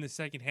two in the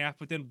second half,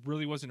 but then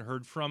really wasn't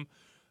heard from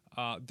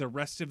the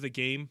rest of the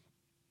game.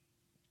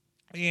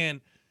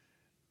 And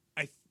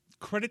I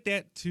credit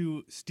that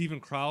to Steven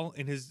Crowl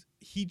and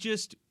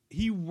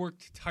he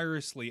worked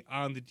tirelessly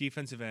on the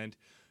defensive end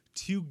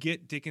to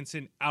get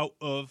Dickinson out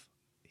of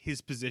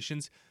his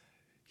positions.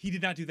 He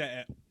did not do that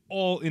at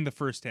all in the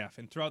first half.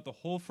 And throughout the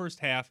whole first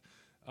half,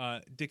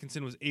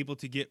 Dickinson was able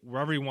to get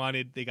wherever he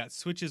wanted. They got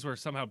switches where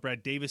somehow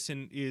Brad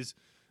Davison is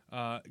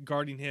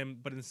guarding him.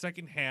 But in the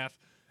second half,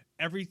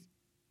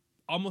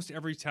 almost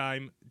every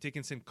time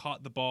Dickinson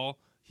caught the ball,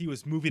 he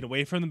was moving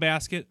away from the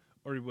basket,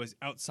 or he was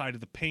outside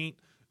of the paint,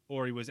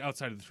 or he was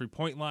outside of the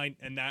three-point line.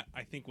 And that,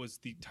 I think, was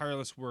the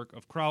tireless work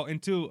of Crowl.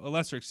 And to a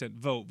lesser extent,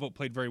 Vogt. Vogt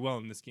played very well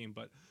in this game,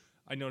 but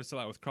I noticed a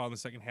lot with Crowl in the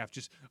second half,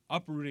 just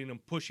uprooting him,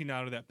 pushing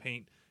out of that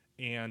paint.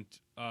 And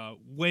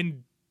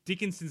when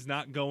Dickinson's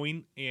not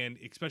going, and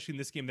especially in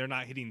this game, they're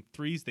not hitting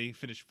threes. They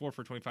finished 4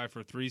 for 25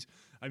 for threes.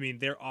 I mean,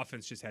 their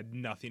offense just had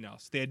nothing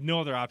else. They had no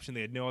other option.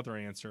 They had no other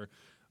answer.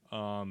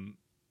 And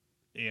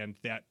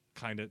that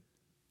kind of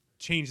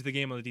changed the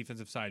game on the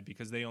defensive side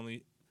because they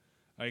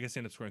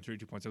ended up scoring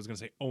 32 points. I was going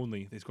to say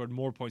only. They scored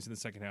more points in the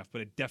second half,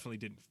 but it definitely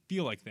didn't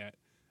feel like that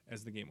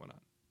as the game went on.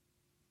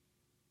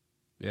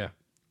 Yeah.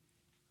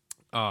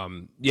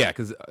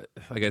 Because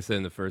like I said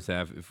in the first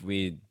half, if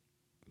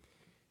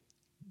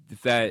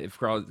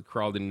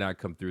Crowl did not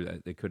come through,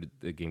 that the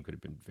game could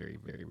have been very,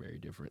 very, very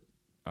different.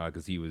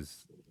 Because he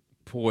was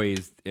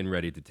poised and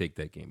ready to take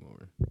that game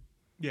over.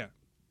 Yeah,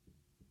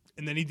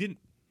 and then he didn't.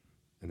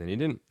 And they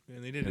didn't.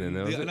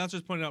 The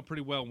announcers pointed out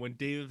pretty well when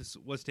Davis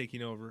was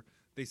taking over.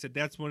 They said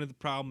that's one of the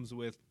problems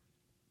with,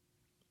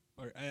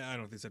 or I don't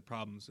know if they said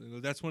problems.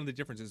 That's one of the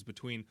differences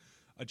between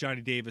a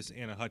Johnny Davis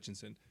and a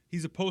Hutchinson.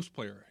 He's a post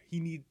player. They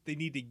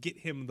need to get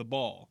him the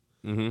ball,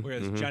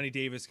 whereas Johnny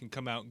Davis can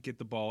come out and get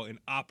the ball and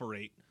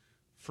operate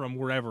from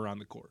wherever on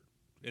the court.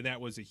 And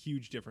that was a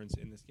huge difference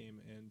in this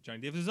game. And Johnny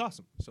Davis is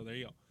awesome. So there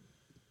you go.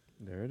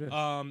 There it is.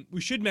 We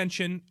should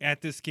mention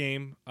at this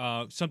game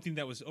something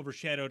that was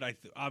overshadowed,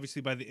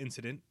 obviously, by the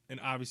incident, and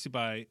obviously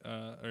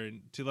or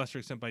to a lesser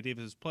extent by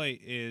Davis's play,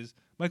 is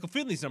Michael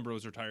Finley's number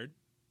was retired.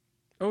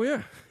 Oh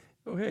yeah.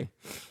 Oh hey.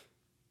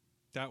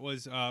 That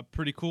was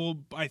pretty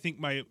cool. I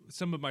think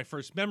some of my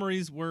first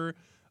memories were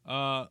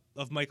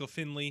of Michael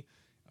Finley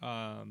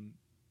on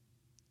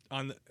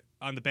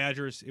the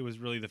Badgers. It was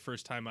really the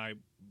first time I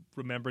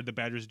remembered the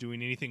Badgers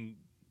doing anything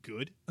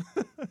good.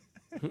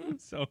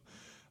 So.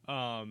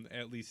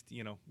 At least,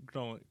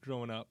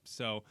 growing up.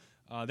 So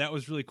that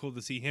was really cool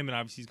to see him, and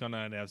obviously he's gone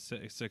on to have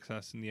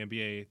success in the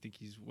NBA. I think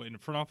he's in a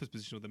front office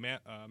position with the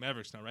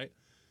Mavericks now, right?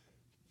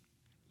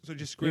 So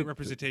just great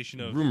representation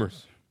of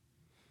rumors.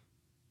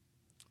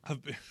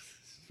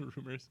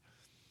 Rumors.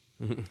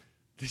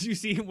 Did you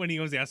see when he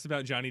was asked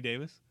about Johnny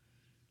Davis?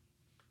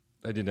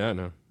 I did not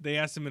know. They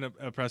asked him in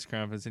a press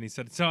conference, and he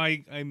said, "So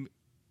I'm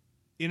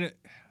in a,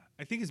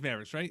 I think it's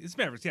Mavericks, right? It's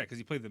Mavericks, yeah, because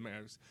he played the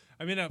Mavericks.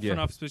 I'm in a front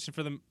office position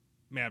for the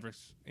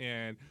Mavericks,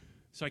 and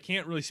so I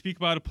can't really speak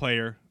about a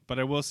player, but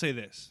I will say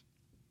this.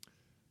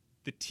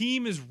 The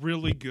team is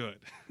really good.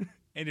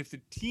 And if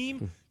the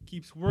team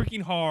keeps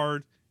working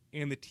hard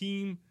and the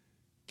team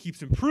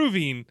keeps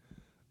improving,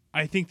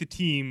 I think the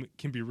team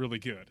can be really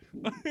good."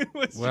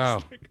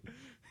 Wow.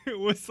 It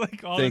was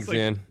like all Thanks, this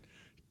man.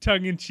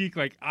 Tongue-in-cheek,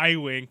 like eye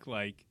wink,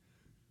 like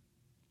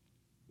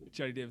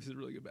Johnny Davis is a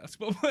really good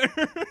basketball player.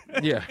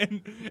 Yeah.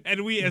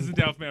 and we, as the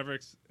Dallas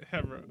Mavericks,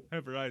 have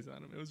our eyes on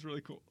him. It was really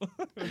cool. It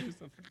was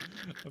just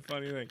a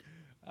funny thing.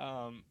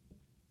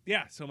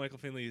 So Michael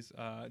Finley's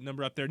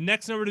number up there.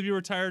 Next number to be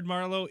retired,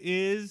 Marlo,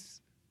 is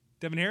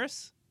Devin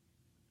Harris.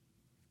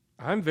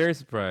 I'm very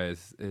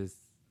surprised.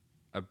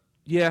 I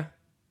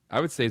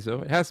would say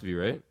so. It has to be,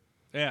 right?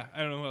 Yeah, I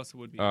don't know who else it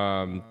would be.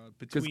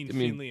 Between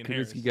Finley and Kaminsky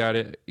Harris. got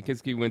it.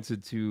 Kaminsky went to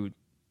two.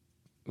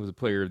 Was a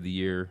player of the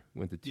year.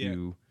 Went to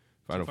two.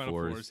 Final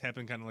fours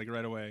happened kind of like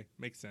right away.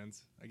 Makes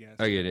sense, I guess.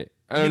 I get it.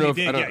 I don't know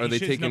if are they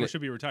taking number it? Should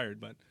be retired,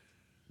 but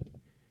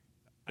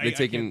Are they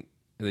taking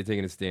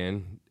a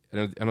stand?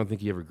 I don't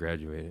think he ever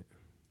graduated.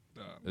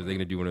 Are they going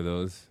to do one of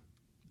those?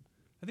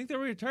 I think they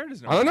were retired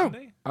his number. I don't know.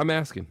 Didn't they? I'm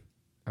asking.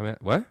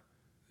 What?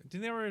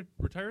 Didn't they ever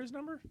retire his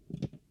number?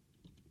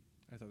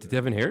 I thought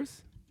Devin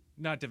Harris?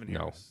 Not Devin No.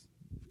 Harris.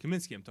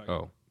 Kaminsky, I'm talking.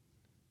 Oh.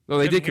 No,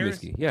 they Devin did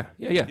Kaminsky. Yeah.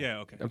 Yeah,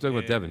 okay. I'm talking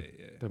about Devin.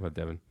 Yeah. Talking about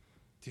Devin.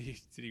 Did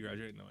he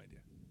graduate? No idea.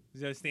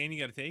 Is that a stand you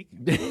got to take?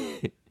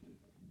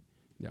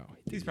 No,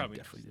 He's probably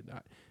definitely did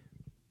not.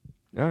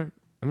 All right,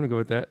 I'm gonna go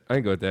with that. I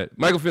can go with that.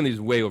 Michael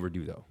Finley's way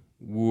overdue, though.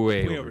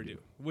 Way overdue.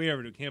 Way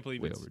overdue. Can't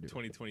believe Way it's overdue.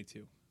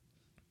 2022.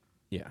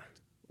 Yeah,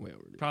 way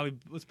overdue. Probably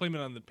let's blame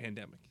it on the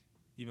pandemic,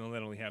 even though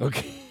that only happened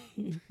Okay.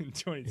 in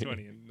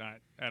 2020 and not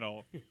at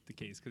all the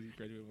case because he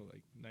graduated with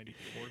like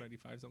 94,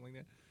 95, something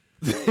like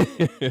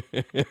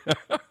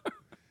that.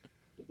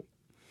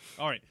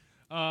 All right.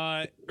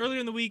 Earlier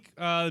in the week,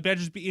 the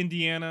Badgers beat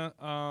Indiana.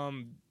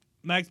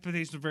 My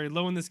expectations were very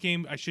low in this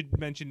game. I should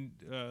mention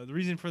the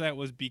reason for that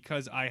was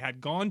because I had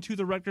gone to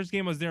the Rutgers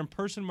game. I was there in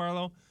person,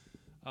 Marlo.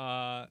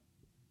 Oh,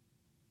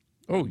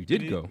 you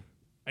did go.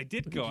 I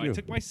did Look go. at I you.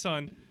 took my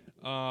son.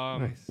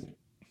 Nice.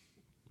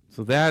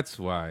 So that's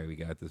why we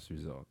got this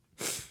result.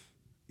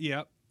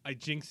 Yep, I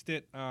jinxed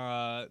it.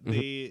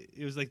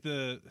 It was like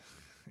it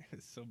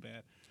was so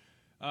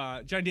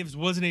bad. John Davis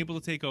wasn't able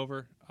to take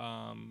over.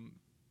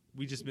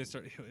 We just missed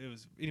our. It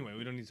was anyway.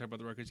 We don't need to talk about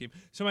the Rutgers game.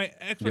 So my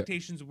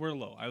expectations were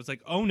low. I was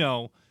like, oh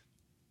no,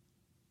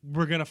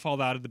 we're gonna fall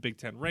out of the Big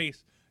Ten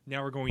race.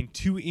 Now we're going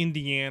to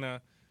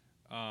Indiana.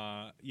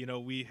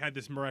 We had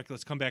this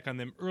miraculous comeback on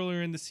them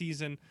earlier in the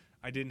season.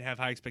 I didn't have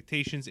high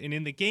expectations, and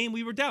in the game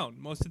we were down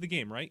most of the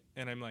game, right?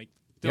 And I'm like,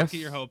 don't get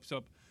your hopes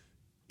up.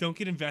 Don't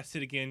get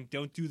invested again.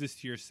 Don't do this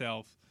to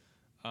yourself.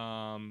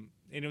 And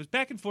it was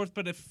back and forth,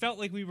 but it felt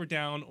like we were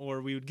down,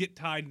 or we would get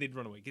tied and they'd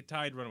run away. Get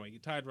tied, run away.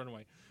 Get tied, run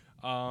away.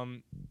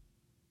 And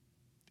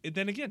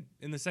then again,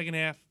 in the second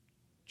half,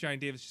 Johnny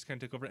Davis just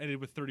kind of took over,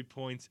 ended with 30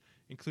 points,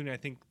 including, I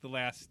think, the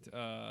last,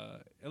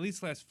 at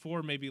least last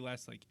 4, maybe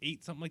last like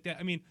 8, something like that.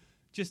 I mean,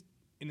 just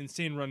an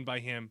insane run by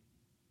him.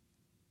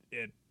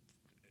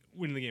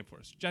 Winning the game for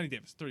us. Johnny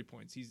Davis, 30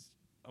 points. He's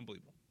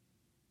unbelievable.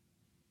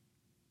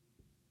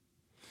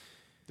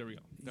 There we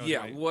go.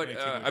 Yeah,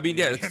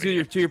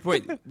 to your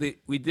point,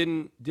 we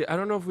didn't. I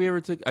don't know if we ever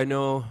took. I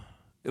know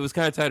it was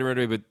kind of tied right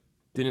away, but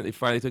they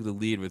finally took the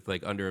lead with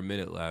like under a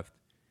minute left.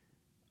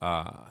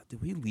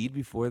 Did we lead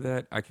before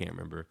that? I can't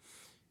remember.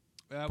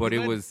 But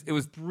it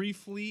was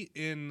briefly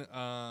in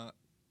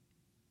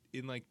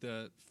like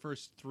the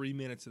first 3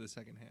 minutes of the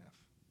second half.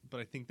 But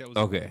I think that was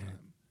okay.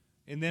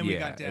 And then we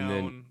got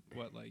down,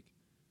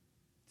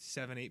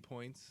 7-8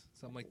 points,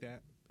 something like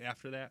that,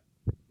 after that.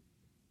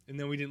 And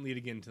then we didn't lead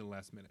again until the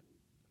last minute.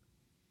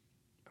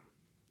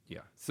 Yeah.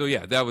 So,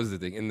 yeah, that was the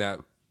thing. And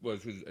that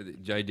was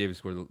Johnny Davis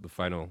scored the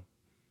final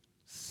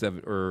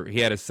 7, or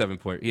he had a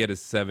 7-point. He had a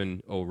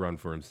 7-0 run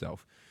for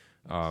himself,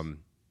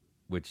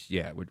 which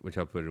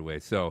helped put it away.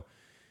 So,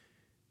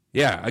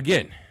 yeah,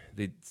 again,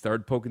 they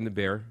started poking the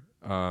bear.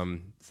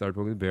 And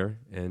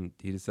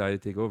he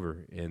decided to take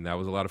over, and that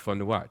was a lot of fun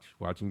to watch.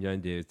 Watching Johnny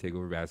Davis take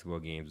over basketball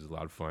games was a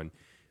lot of fun.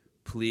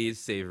 Please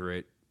savor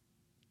it.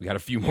 We got a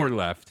few more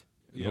left.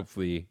 Yeah.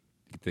 Hopefully,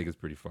 you can take us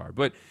pretty far.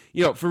 But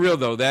for real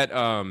though, that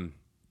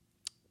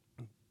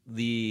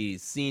the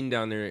scene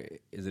down there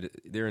is it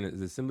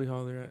Assembly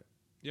Hall they're at?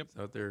 Yep, it's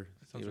out there.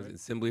 Sounds right.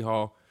 Assembly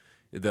Hall.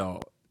 The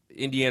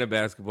Indiana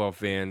basketball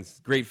fans,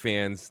 great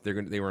fans.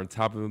 They were on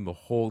top of him the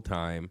whole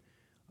time.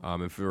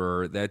 And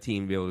for that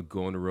team to be able to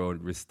go on the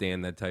road,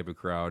 withstand that type of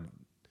crowd,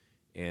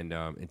 and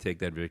take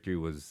that victory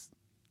was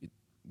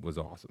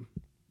awesome.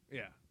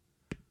 Yeah.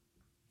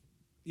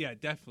 Yeah,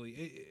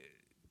 definitely.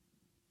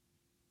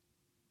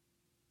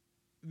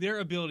 Their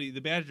ability,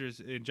 the Badgers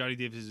and Johnny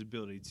Davis'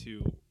 ability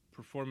to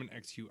perform and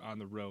execute on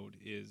the road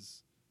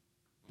is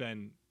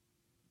been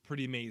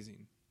pretty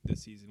amazing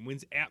this season.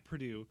 Wins at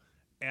Purdue,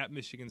 at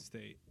Michigan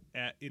State,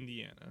 at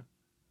Indiana,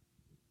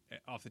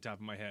 off the top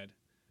of my head.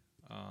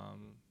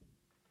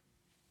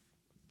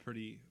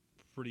 Pretty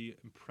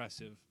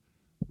impressive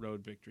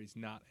road victories.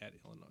 Not at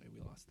Illinois. We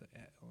lost the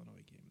at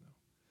Illinois game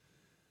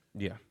though.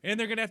 Yeah, and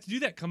they're gonna have to do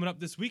that coming up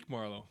this week,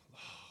 Marlo.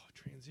 Oh,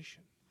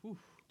 transition. Whew.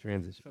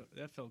 Transition.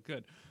 That felt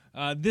good.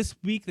 This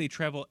week they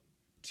travel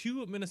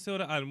to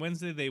Minnesota on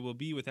Wednesday. They will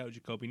be without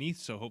Jacoby Neath,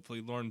 so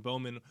hopefully Lauren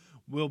Bowman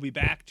will be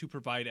back to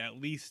provide at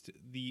least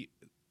the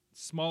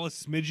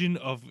smallest smidgen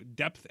of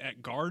depth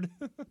at guard.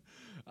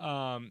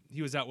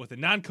 He was out with a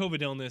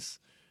non-COVID illness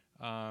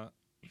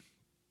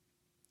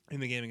in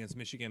the game against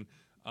Michigan.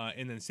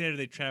 And then Saturday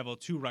they travel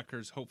to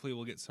Rutgers. Hopefully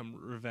we'll get some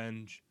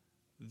revenge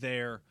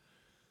there.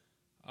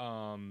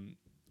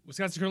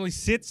 Wisconsin currently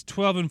sits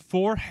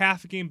 12-4,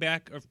 half a game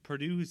back of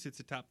Purdue, who sits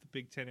atop the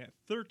Big Ten at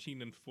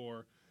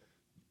 13-4.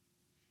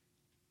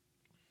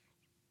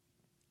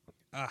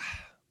 I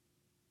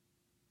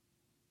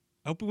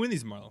hope we win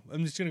these, Marlo.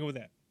 I'm just going to go with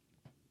that.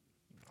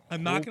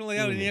 I'm not going to lay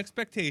out any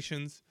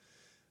expectations.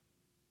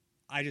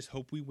 I just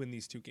hope we win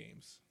these 2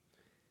 games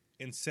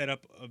and set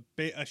up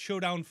a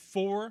showdown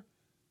for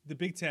the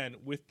Big Ten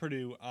with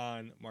Purdue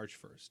on March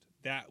 1st.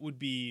 That would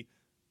be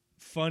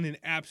fun and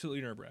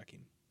absolutely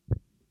nerve-wracking.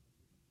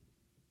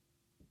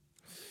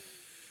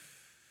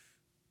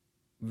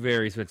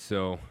 Very much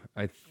so.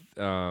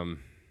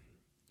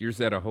 You're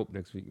set. I hope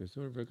next week,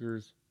 Minnesota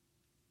Rutgers.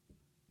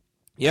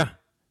 Yeah,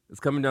 it's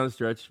coming down the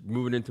stretch,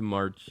 moving into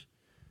March.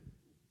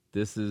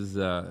 This is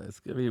it's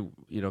gonna be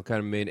kind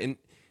of made, and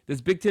this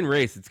Big Ten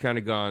race. It's kind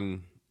of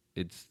gone.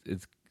 It's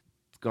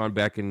gone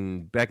back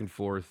and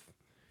forth,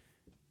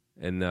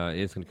 and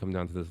it's gonna come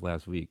down to this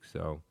last week.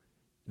 So,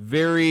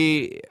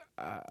 very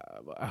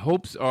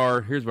hopes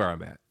are. Here's where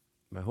I'm at.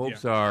 My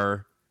hopes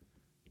are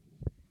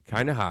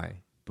kind of high,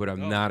 but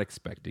I'm not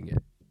expecting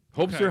it.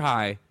 Hopes are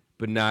high,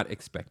 but not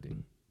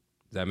expecting.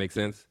 Does that make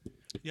sense?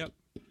 Yep.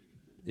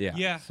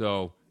 Yeah.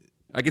 So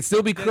I can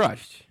still be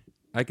crushed.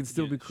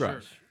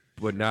 Sure.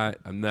 But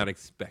I'm not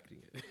expecting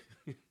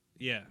it.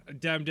 Yeah. I'm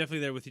definitely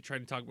there with you,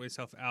 trying to talk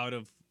myself out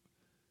of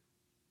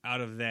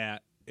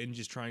that and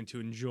just trying to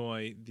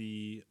enjoy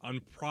the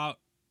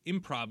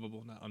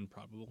improbable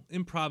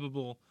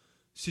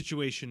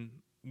situation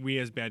we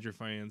as Badger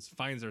fans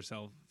finds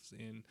ourselves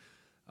in,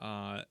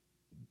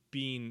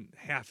 being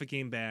half a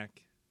game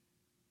back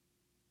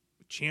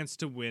chance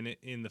to win it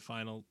in the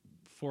final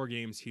 4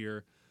 games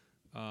here,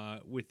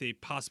 with a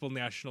possible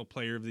National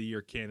Player of the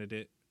Year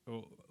candidate.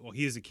 Well,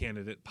 he is a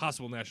candidate,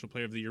 possible National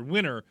Player of the Year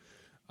winner.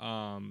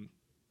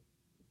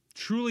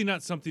 Truly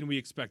not something we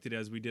expected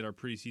as we did our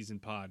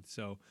preseason pod.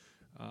 So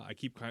I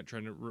keep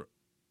trying to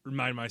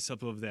remind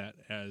myself of that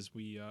as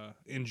we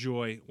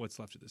enjoy what's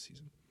left of the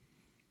season.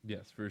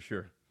 Yes, for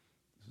sure.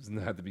 This is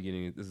not the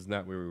beginning. This is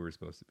not where we were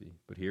supposed to be.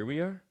 But here we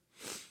are.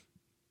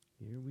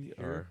 Here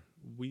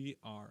we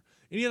are.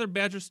 Any other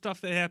Badger stuff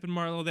that happened,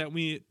 Marlo, that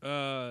we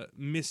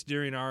missed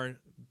during our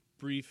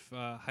brief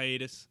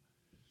hiatus?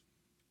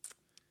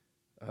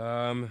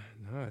 Nothing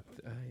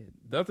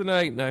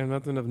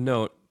of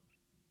note.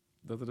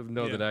 Nothing of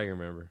note that I can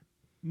remember.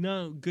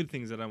 No good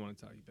things that I want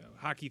to tell you about.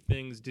 Hockey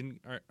things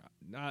are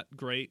not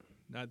great,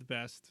 not the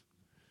best.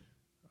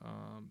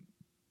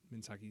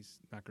 Men's hockey's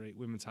not great.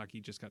 Women's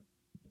hockey just got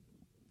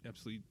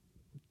absolutely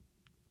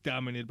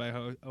dominated by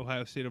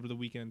Ohio State over the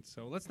weekend.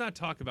 So let's not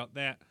talk about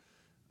that.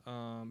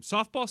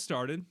 Softball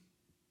started.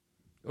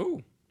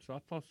 Oh,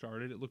 softball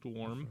started. It looked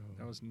warm.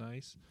 That was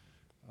nice.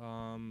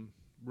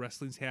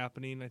 Wrestling's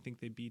happening. I think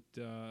they beat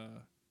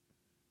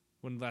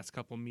one of the last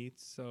couple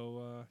meets.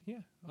 So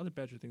other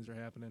Badger things are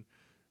happening.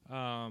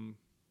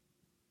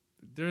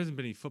 There hasn't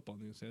been any football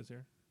news, has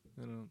there?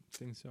 I don't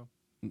think so.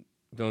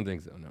 Don't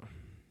think so.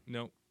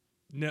 No,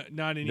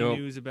 not any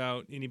news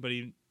about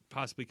anybody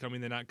possibly coming.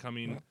 They're not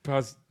coming.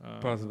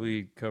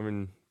 Possibly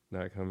coming,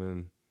 not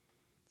coming.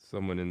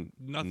 Someone in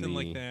nothing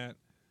like that.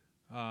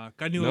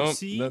 Got new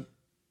OC.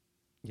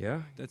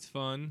 Yeah, that's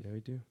fun. Yeah, we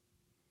do.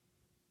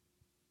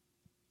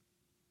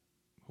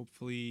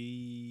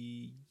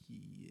 Hopefully,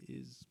 he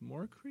is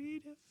more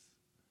creative.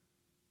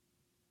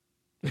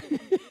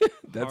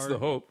 That's the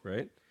hope,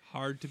 right?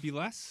 Hard to be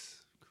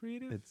less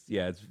creative. It's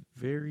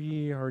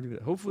very hard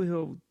to. Hopefully,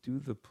 he'll do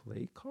the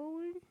play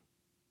calling.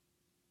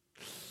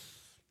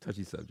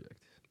 Touchy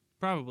subject.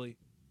 Probably.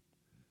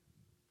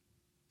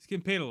 He's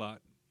getting paid a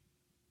lot.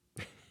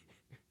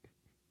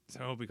 So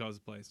I hope he calls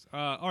the plays.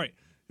 All right.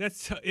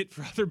 That's it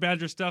for other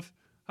Badger stuff.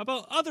 How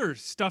about other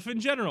stuff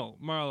in general,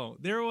 Marlo?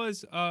 There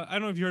was, I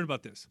don't know if you heard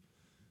about this.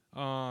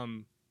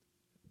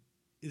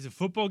 Is a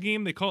football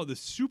game. They call it the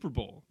Super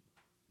Bowl.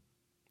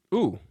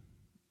 Ooh.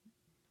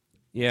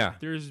 Yeah.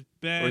 There's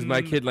been. Or as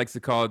my kid likes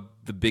to call it,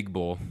 the Big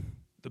Bowl.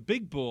 The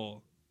Big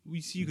Bowl.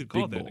 You could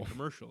call that a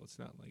commercial. It's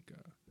not like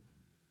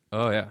a.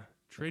 Oh, yeah.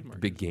 Trademark.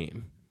 Big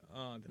game.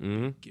 The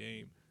big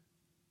game.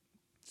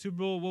 Super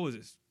Bowl, what was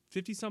this?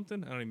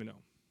 50-something? I don't even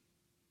know.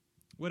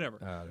 Whatever.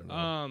 I don't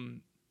know.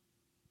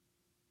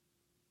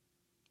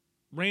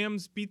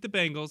 Rams beat the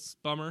Bengals.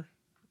 Bummer.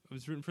 I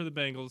was rooting for the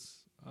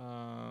Bengals.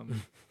 I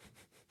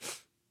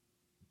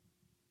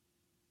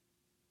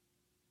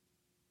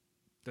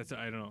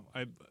don't know.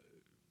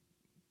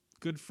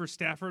 Good for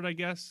Stafford, I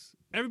guess.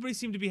 Everybody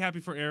seemed to be happy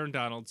for Aaron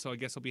Donald, so I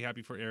guess I'll be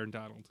happy for Aaron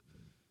Donald.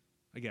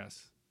 I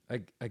guess.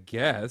 I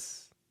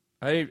guess.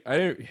 I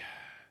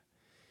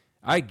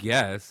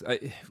guess.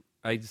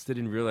 I just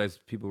didn't realize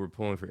people were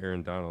pulling for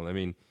Aaron Donald. I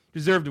mean,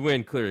 deserved to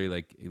win, clearly.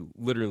 Like,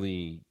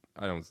 literally,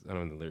 I don't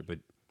know the lyric, but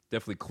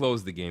definitely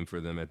closed the game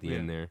for them at the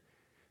end there.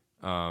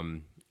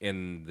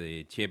 In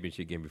the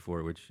championship game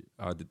before, which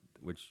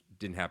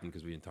didn't happen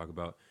because we didn't talk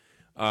about.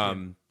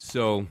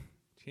 So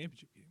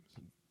championship games.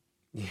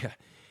 Yeah.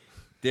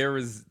 There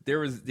was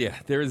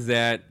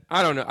that.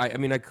 I don't know. I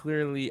mean,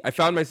 I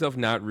found myself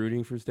not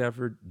rooting for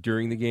Stafford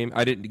during the game.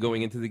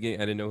 Going into the game,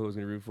 I didn't know who I was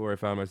going to root for. I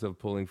found myself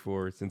pulling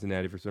for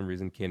Cincinnati for some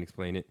reason. Can't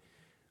explain it.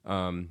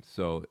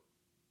 So,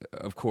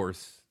 of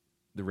course,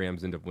 the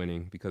Rams end up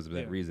winning because of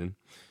that reason.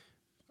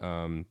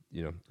 Going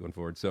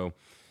forward. So,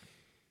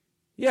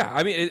 yeah,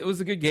 I mean, it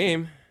was a good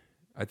game.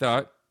 I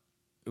thought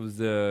it was,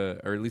 or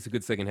at least a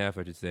good second half,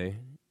 I should say,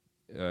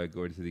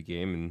 going to the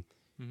game and.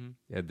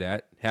 Mm-hmm. Had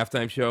that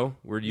halftime show.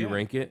 Where do you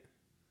rank it?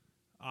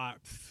 I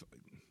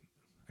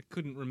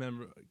couldn't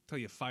remember. I tell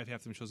you 5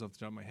 halftime shows off the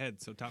top of my head.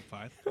 So top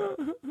 5.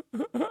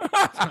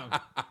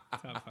 top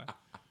 5.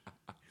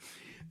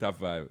 Top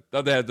 5.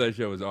 Thought the halftime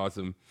show was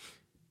awesome.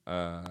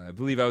 I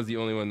believe I was the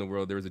only one in the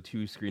world. There was a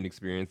 2-screen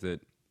experience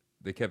that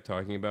they kept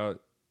talking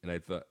about, and I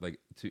thought,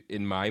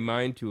 in my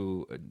mind,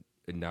 to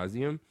ad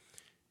nauseum,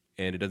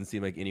 and it doesn't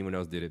seem like anyone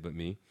else did it but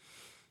me.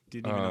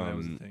 Didn't even know that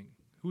was a thing.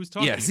 Who was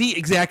talking? Yeah, see,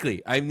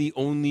 exactly. I'm the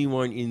only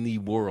one in the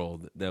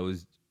world that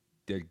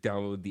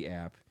downloaded the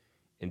app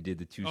and did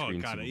the 2-screen.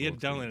 Oh, God, you had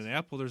to download an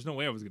app? Well, there's no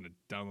way I was going to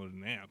download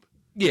an app.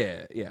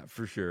 Yeah,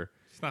 for sure.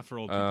 It's not for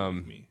old people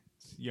like me.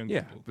 It's young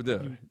people. But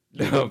that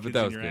was good.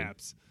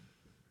 Apps.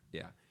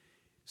 Yeah.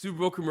 Super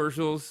Bowl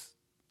commercials.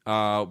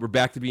 We're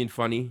back to being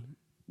funny.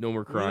 No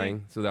more crying,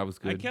 really? So that was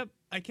good.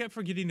 I kept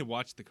forgetting to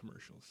watch the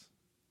commercials.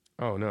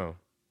 Oh, no.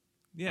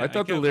 Yeah, I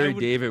thought the Larry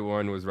David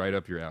one was right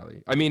up your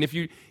alley. I mean, if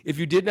you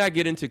did not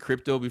get into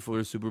crypto before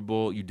the Super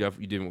Bowl, you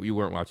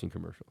weren't watching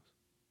commercials.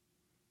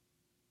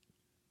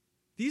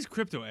 These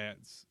crypto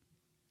ads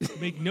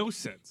make no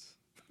sense.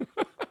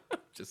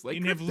 Just like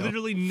and have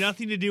literally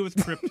nothing to do with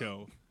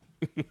crypto.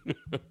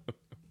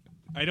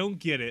 I don't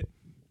get it.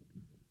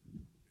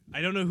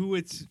 I don't know who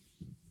it's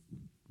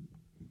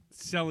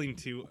selling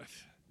to.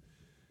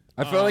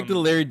 I felt like the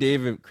Larry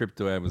David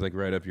crypto ad was like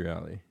right up your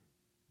alley.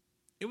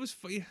 It was.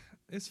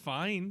 It's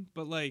fine,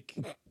 but like,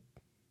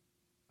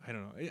 I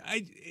don't know.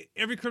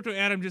 Every crypto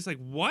ad, I'm just like,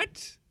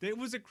 what? It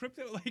was a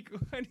crypto like.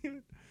 I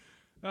didn't.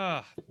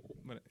 But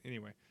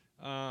anyway,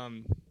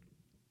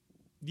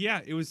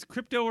 yeah, it was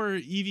crypto or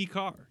EV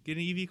car. Get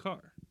an EV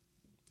car.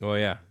 Oh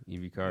yeah,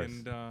 EV cars.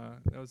 And that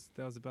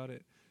was about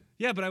it.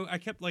 Yeah, but I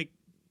kept like,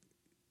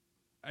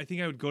 I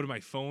think I would go to my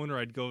phone or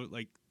I'd go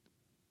like,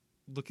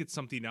 look at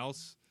something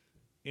else,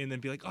 and then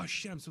be like, oh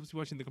shit, I'm supposed to be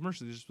watching the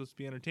commercials. They're supposed to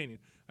be entertaining.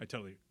 I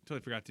totally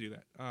forgot to do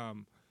that.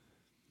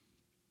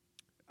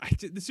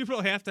 The Super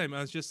Bowl halftime,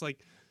 I was just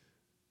like,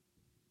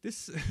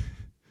 this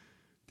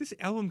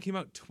album came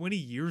out 20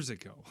 years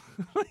ago.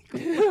 Like,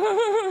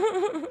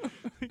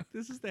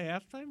 this is the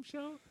halftime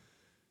show?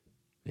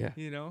 Yeah.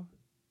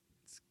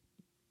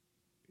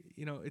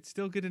 It's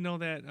still good to know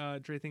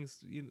that Dre thinks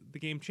the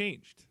game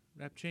changed.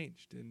 Rap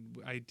changed. And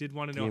I did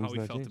want to know how he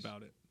felt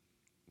about it.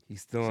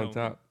 He's still on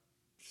top.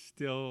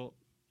 Still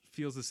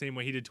feels the same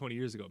way he did 20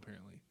 years ago,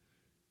 apparently,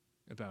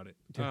 about it.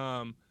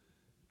 Yeah.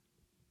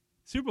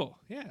 Super Bowl,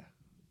 yeah.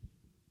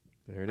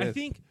 There it is. I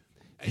think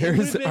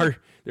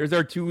there's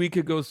our 2 week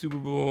ago Super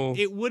Bowl.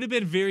 It would have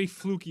been very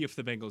fluky if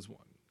the Bengals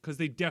won, because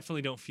they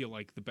definitely don't feel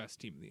like the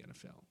best team in the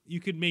NFL. You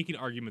could make an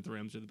argument the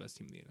Rams are the best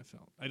team in the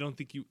NFL. I don't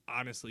think you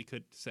honestly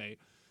could say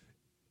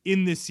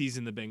in this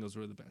season the Bengals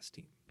were the best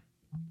team.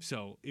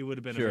 So it would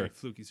have been a very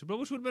fluky Super Bowl,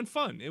 which would have been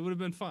fun. It would have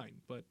been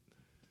fine, but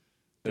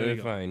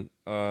fine.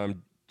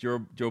 Joe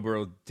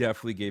Burrow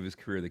definitely gave his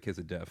career the kiss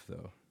of death,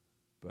 though,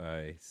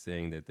 by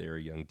saying that they're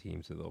a young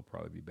team, so they'll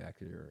probably be back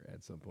here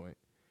at some point.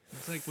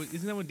 It's like,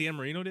 isn't that what Dan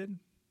Marino did?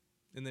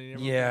 And then he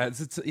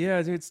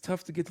never it's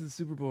tough to get to the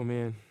Super Bowl,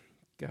 man.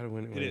 Got to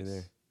win it when you're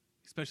there.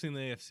 Especially in the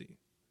AFC.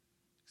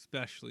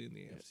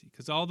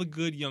 Because all the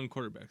good young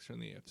quarterbacks are in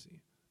the AFC.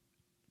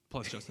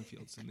 Plus Justin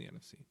Fields in the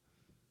NFC.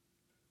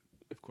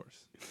 Of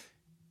course.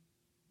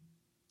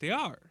 They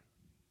are.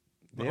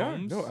 They are.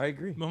 No, I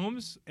agree.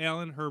 Mahomes,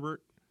 Allen,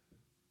 Herbert,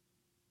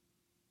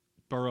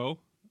 Burrow.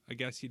 I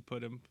guess you'd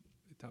put him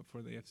top 4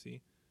 of the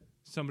AFC.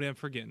 Somebody I'm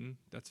forgetting.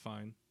 That's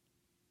fine.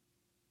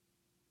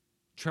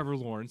 Trevor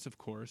Lawrence, of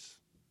course.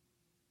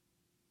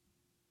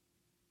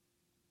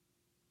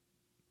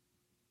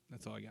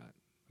 That's all I got.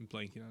 I'm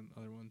blanking on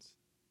other ones.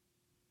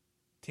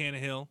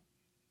 Tannehill.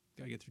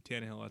 Got to get through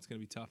Tannehill. That's going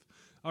to be tough.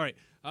 All right.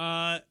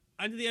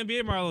 Onto the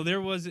NBA, Marlo.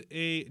 There was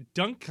a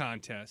dunk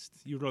contest.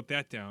 You wrote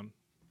that down.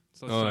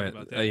 So let's talk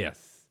about that.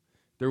 Yes.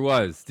 There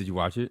was. Did you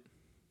watch it?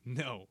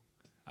 No.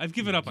 I've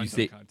given up on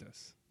dunk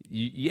contests.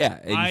 You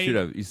should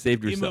have. You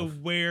saved yourself. I'm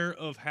aware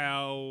of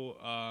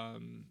how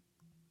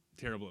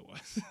terrible it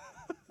was.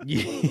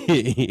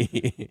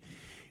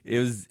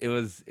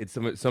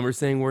 Some are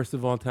saying worst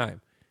of all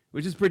time,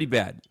 which is pretty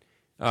bad.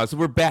 So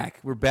we're back.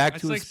 We're back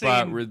to a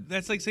spot where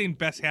that's like saying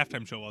best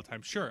halftime show of all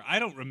time. Sure, I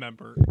don't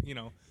remember.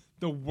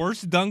 The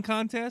worst dunk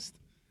contest.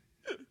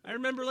 I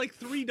remember like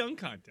 3 dunk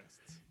contests.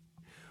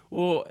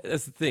 Well,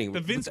 that's the thing.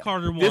 The Vince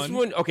Carter one. This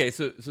one, okay.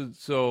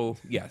 So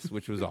yes,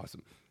 which was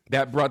awesome.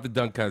 That brought the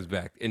dunk contest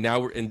back, and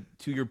now and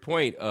to your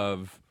point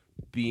of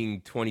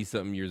being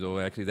 20-something years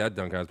old. Actually, that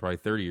dunk contest is probably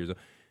 30 years old.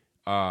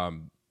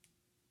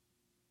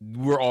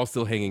 We're all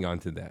still hanging on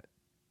to that.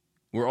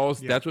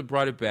 That's what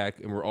brought it back,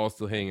 and we're all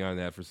still hanging on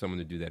to that for someone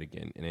to do that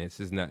again. And it's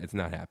just not. It's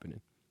not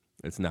happening.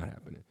 It's not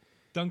happening.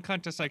 Dunk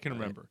contest I can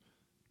remember.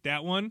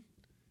 That one.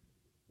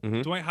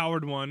 Mm-hmm. Dwight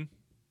Howard won,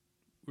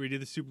 where he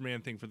did the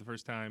Superman thing for the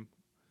first time,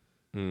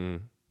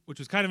 which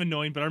was kind of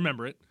annoying, but I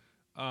remember it.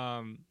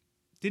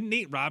 Didn't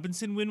Nate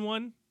Robinson win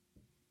one?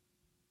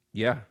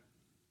 Yeah,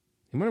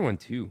 he might have won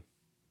 2.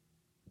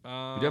 He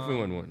definitely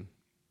won 1.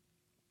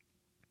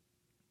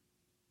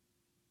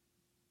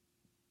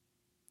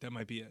 That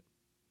might be it.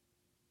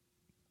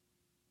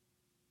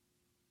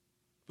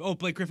 Oh,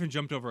 Blake Griffin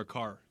jumped over a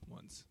car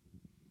once.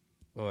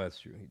 Oh, that's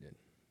true. He did.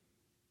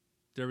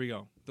 There we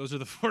go. Those are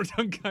the 4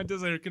 dunk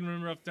contests I can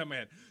remember off the top of my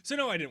head. So,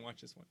 no, I didn't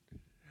watch this one.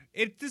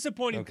 It's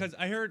disappointing because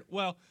I heard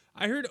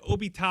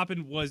Obi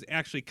Toppin was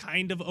actually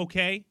kind of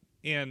okay,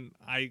 and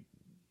I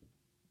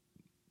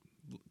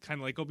kind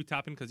of like Obi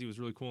Toppin because he was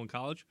really cool in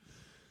college.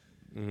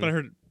 Mm-hmm. But I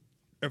heard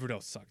everyone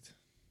else sucked.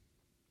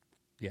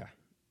 Yeah.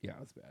 Yeah, it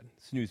was bad.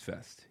 Snooze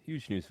fest.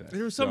 Huge snooze fest.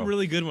 There was some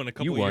really good one a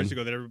couple of years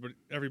ago that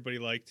everybody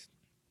liked.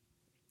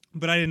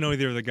 But I didn't know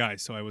either of the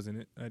guys, so I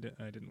wasn't. I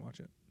didn't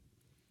watch it.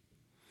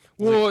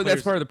 Well,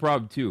 that's part of the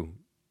problem too.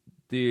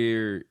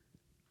 They're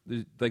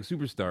like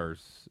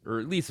superstars, or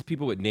at least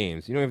people with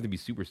names. You don't have to be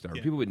superstar.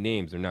 Yeah. People with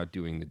names are not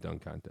doing the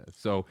dunk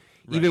contest. So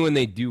even when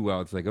they do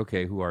well, it's like,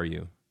 okay, who are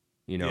you?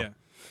 Yeah.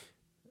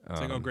 It's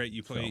like, oh, great,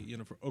 you play,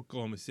 for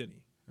Oklahoma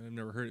City. I've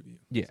never heard of you.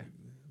 Yeah. Like,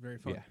 very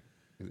fun. Yeah,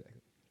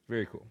 exactly.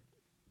 Very cool.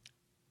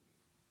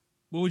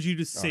 What would you do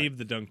to save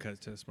the dunk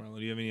contest, Marlon?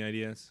 Do you have any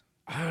ideas?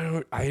 I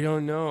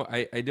don't know.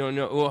 I don't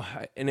know. Well,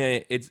 and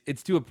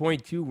it's to a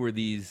point too where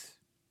there's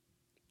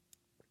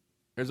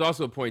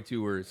also a point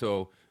too where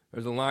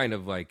there's a line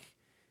of like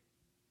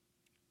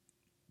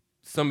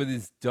some of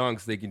these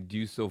dunks they can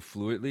do so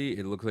fluidly,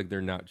 it looks like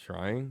they're not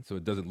trying, so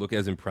it doesn't look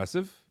as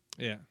impressive.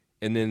 Yeah.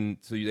 And then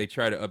they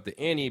try to up the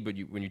ante, but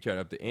when you try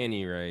to up the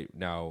ante right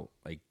now,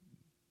 like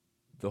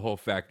the whole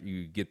fact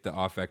you get the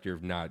off factor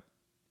of not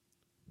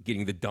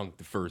getting the dunk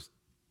the first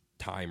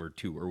time or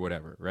two or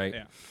whatever, right?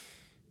 Yeah.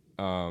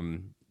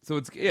 So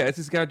it's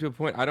just got to a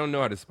point. I don't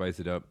know how to spice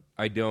it up.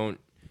 I don't.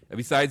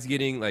 Besides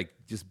getting like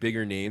just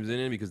bigger names in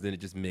it, because then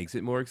it just makes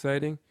it more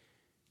exciting.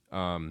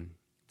 To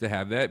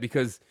have that,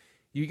 because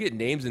you get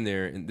names in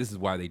there, and this is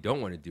why they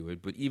don't want to do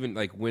it. But even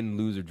like win,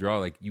 lose, or draw,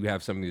 like you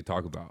have something to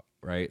talk about,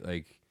 right?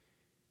 Like,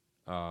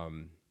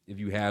 if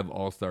you have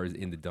all-stars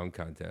in the dunk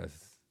contest,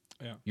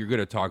 you're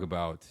gonna talk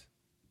about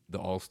the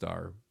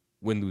all-star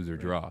win, lose, or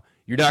draw.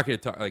 You're not gonna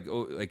talk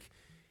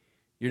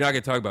you're not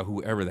gonna talk about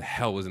whoever the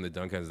hell was in the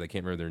dunk contest. I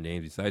can't remember their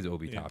names besides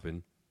Obi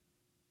Toppin,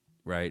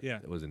 right? Yeah,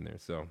 that was in there,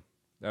 so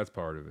that's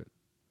part of it.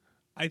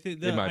 I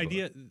think the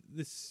idea,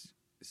 this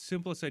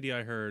simplest idea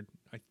I heard,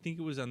 I think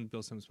it was on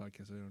Bill Simmons'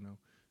 podcast. I don't know.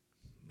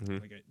 Mm-hmm.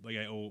 Like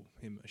I owe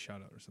him a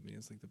shout out or something.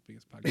 It's like the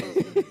biggest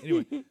podcast.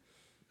 Anyway,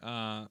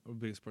 or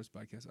biggest sports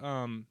podcast.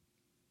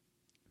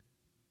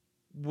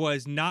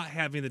 Was not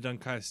having the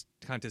dunk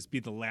contest be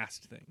the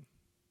last thing.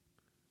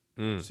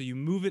 So you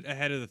move it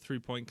ahead of the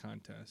 3-point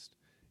contest,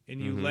 and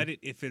you let it,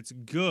 if it's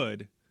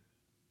good,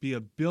 be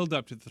a build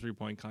up to the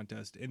 3-point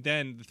contest, and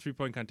then the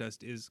 3-point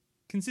contest is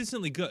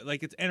consistently good,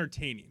 like it's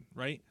entertaining,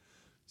 right?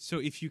 So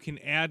if you can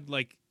add,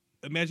 like,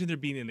 imagine there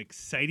being an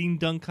exciting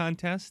dunk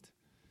contest,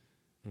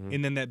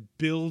 and then that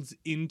builds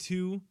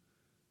into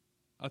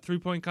a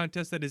 3-point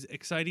contest that is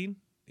exciting,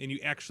 and you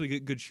actually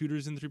get good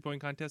shooters in the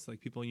 3-point contest, like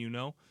people you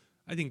know.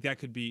 I think that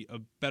could be a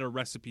better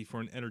recipe for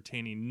an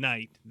entertaining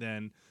night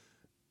than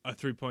a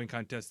 3-point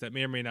contest that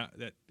may or may not,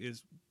 that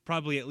is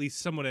probably at least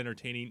somewhat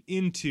entertaining,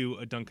 into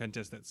a dunk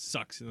contest that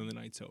sucks and then the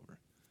night's over.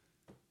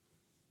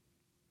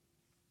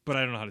 But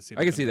I don't know how to say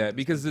that. I can see that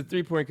because the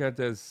 3-point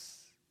contest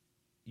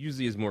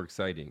usually is more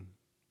exciting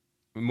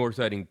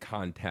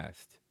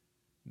contest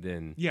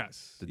than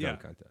the dunk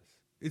contest.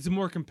 It's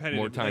more competitive.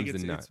 More times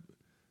than not.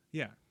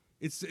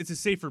 It's a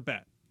safer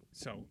bet.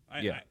 So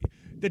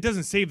that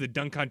doesn't save the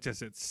dunk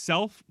contest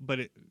itself, but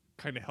it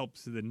kind of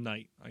helps the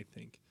night, I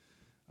think.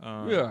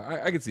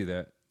 I can see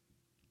that.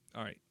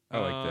 All right. I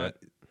like that.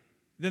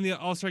 Then the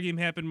All-Star game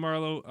happened,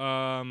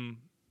 Marlo.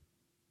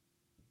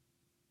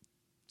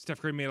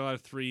 Steph Curry made a lot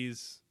of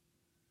threes.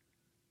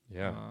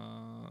 Yeah.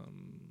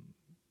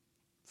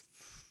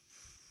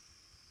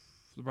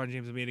 LeBron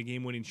James made a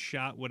game-winning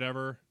shot,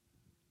 whatever.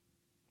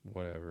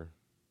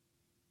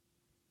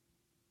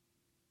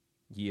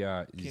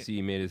 Yeah. Did you see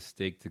he made his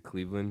stake to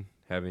Cleveland,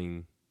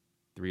 having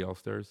 3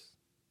 All-Stars,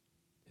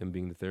 him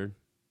being the 3rd?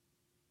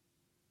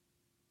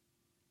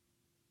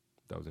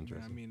 That was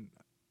interesting. I mean,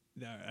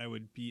 I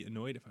would be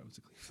annoyed if I was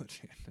a Cleveland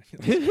fan.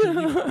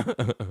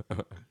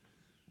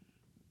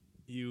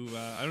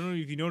 I don't know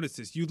if you noticed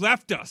this. You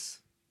left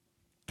us.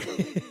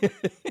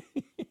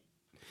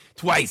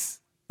 Twice.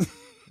 I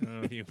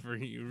don't know if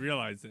you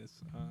realize this.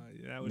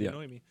 That would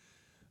annoy me.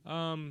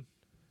 I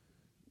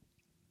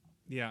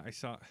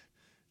saw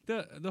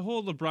the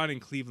whole LeBron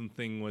and Cleveland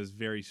thing was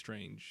very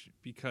strange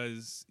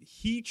because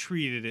he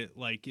treated it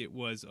like it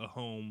was a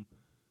home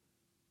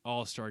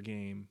All-Star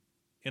game.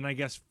 And I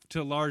guess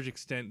to a large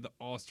extent, the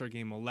All-Star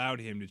game allowed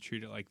him to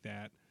treat it like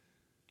that.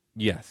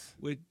 Yes,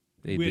 which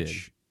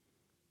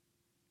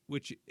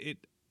it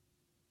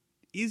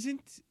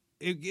isn't.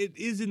 It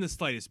is in the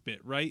slightest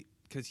bit, right?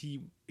 Because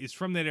he is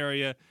from that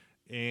area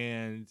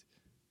and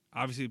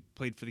obviously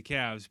played for the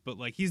Cavs, but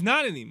like he's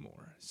not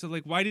anymore. So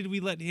like, why did we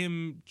let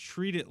him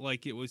treat it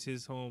like it was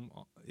his home?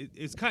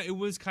 It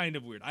was kind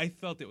of weird. I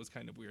felt it was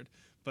kind of weird,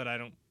 but I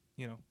don't.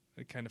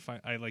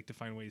 I like to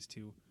find ways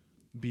to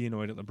be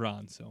annoyed at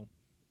LeBron, so.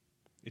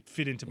 It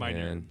fit into my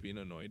narrative, being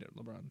annoyed at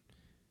LeBron.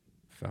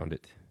 Found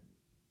it.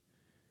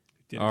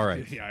 All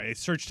right. Yeah, I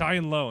searched high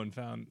and low and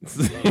found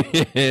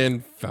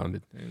and found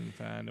it. And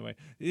found a way.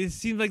 It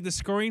seems like the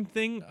scoring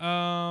thing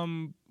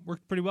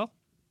worked pretty well.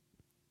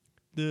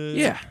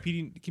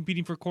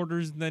 Competing for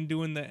quarters and then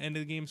doing the end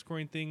of the game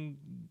scoring thing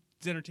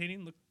is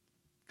entertaining. Look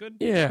good.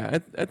 Yeah,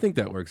 I think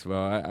that works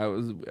well. I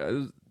was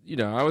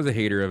a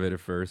hater of it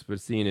at first,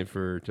 but seeing it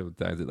for a couple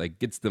times, it like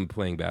gets them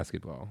playing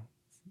basketball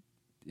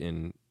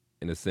in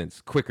a sense,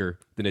 quicker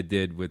than it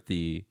did with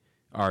the,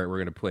 all right, we're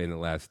going to play in the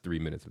last 3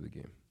 minutes of the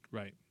game.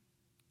 Right.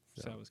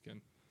 So that was good.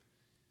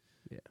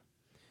 Yeah.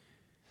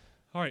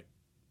 All right.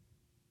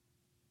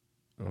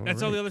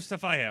 That's all the other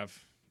stuff I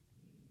have.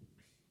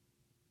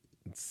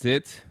 That's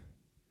it?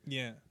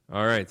 Yeah.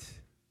 All right.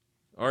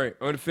 I'm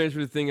going to finish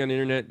with the thing on the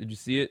internet. Did you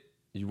see it?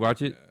 Did you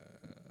watch it?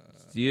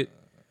 See it?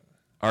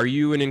 Are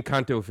you an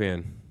Encanto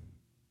fan?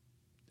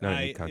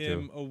 I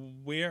am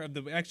aware of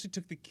I actually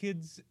took the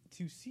kids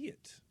to see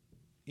it.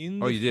 In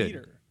the you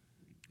theater.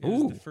 Did? It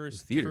was the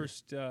first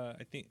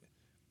I think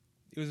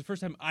it was the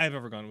first time I've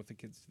ever gone with the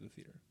kids to the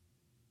theater.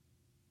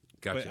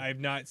 Gotcha. But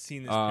I've not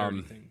seen this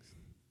parody things.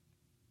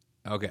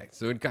 Okay,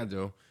 so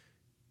Encanto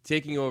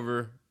taking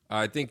over.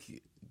 I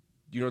think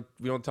we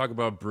don't talk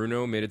about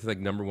Bruno made it to like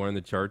number 1 in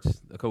the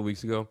charts a couple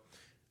weeks ago.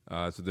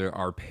 So there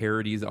are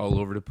parodies all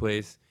over the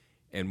place,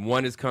 and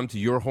one has come to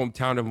your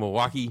hometown of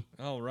Milwaukee.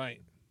 Oh,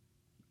 right.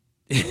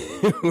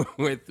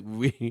 With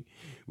we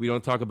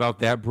don't talk about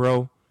that,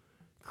 bro.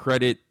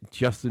 Credit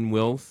Justin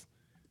Wills.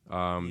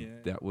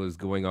 That was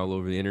going all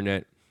over the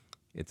internet.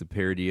 It's a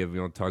parody of We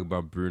Don't Talk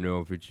About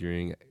Bruno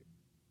featuring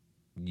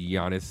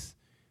Giannis.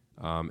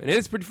 And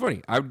it's pretty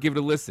funny. I would give it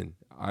a listen.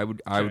 I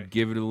would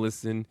give it a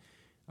listen.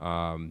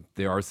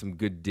 There are some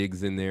good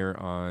digs in there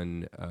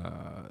on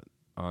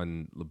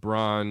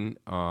LeBron,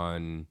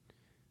 on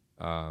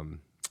God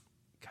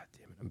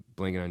damn it, I'm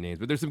blanking on names,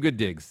 but there's some good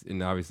digs.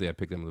 And obviously I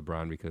picked on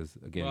LeBron because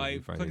again, I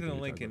clicked on the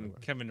link and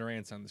Kevin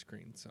Durant's on the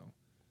screen, so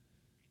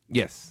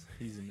yes,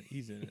 he's in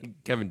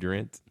it. Kevin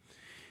Durant.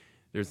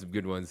 There's some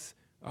good ones.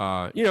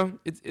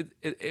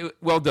 It's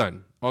well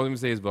done. All I'm gonna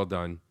say is well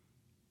done,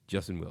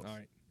 Justin Wills. All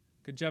right,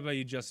 good job by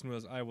you, Justin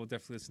Wills. I will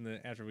definitely listen to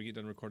it after we get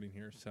done recording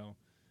here. So,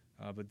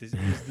 but this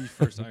is the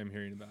first I'm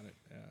hearing about it.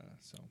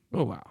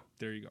 Oh wow,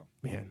 there you go,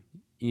 man.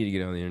 You need to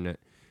get on the internet.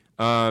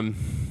 I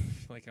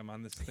feel like I'm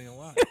on this thing a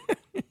lot.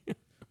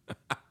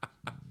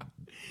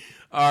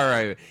 All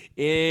right.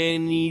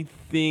 Any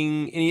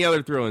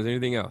other throw-ins?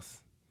 Anything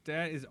else?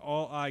 That is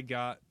all I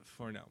got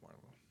for now,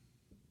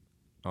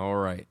 Marlo. All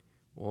right.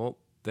 Well,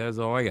 that is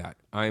all I got.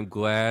 I'm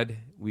glad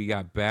we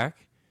got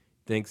back.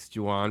 Thanks,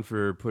 Juwan,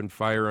 for putting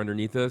fire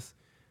underneath us.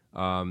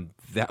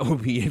 That will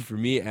be it for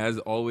me. As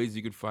always,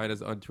 you can find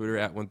us on Twitter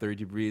at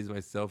 132breeze,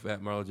 myself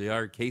at Marlo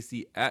JR,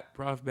 Casey at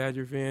Prof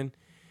Badger Fan.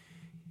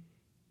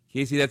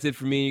 Casey, that's it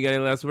for me. You got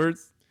any last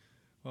words?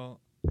 Well,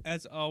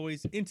 as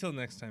always, until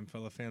next time,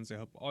 fellow fans, I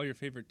hope all your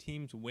favorite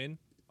teams win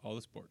all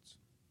the sports.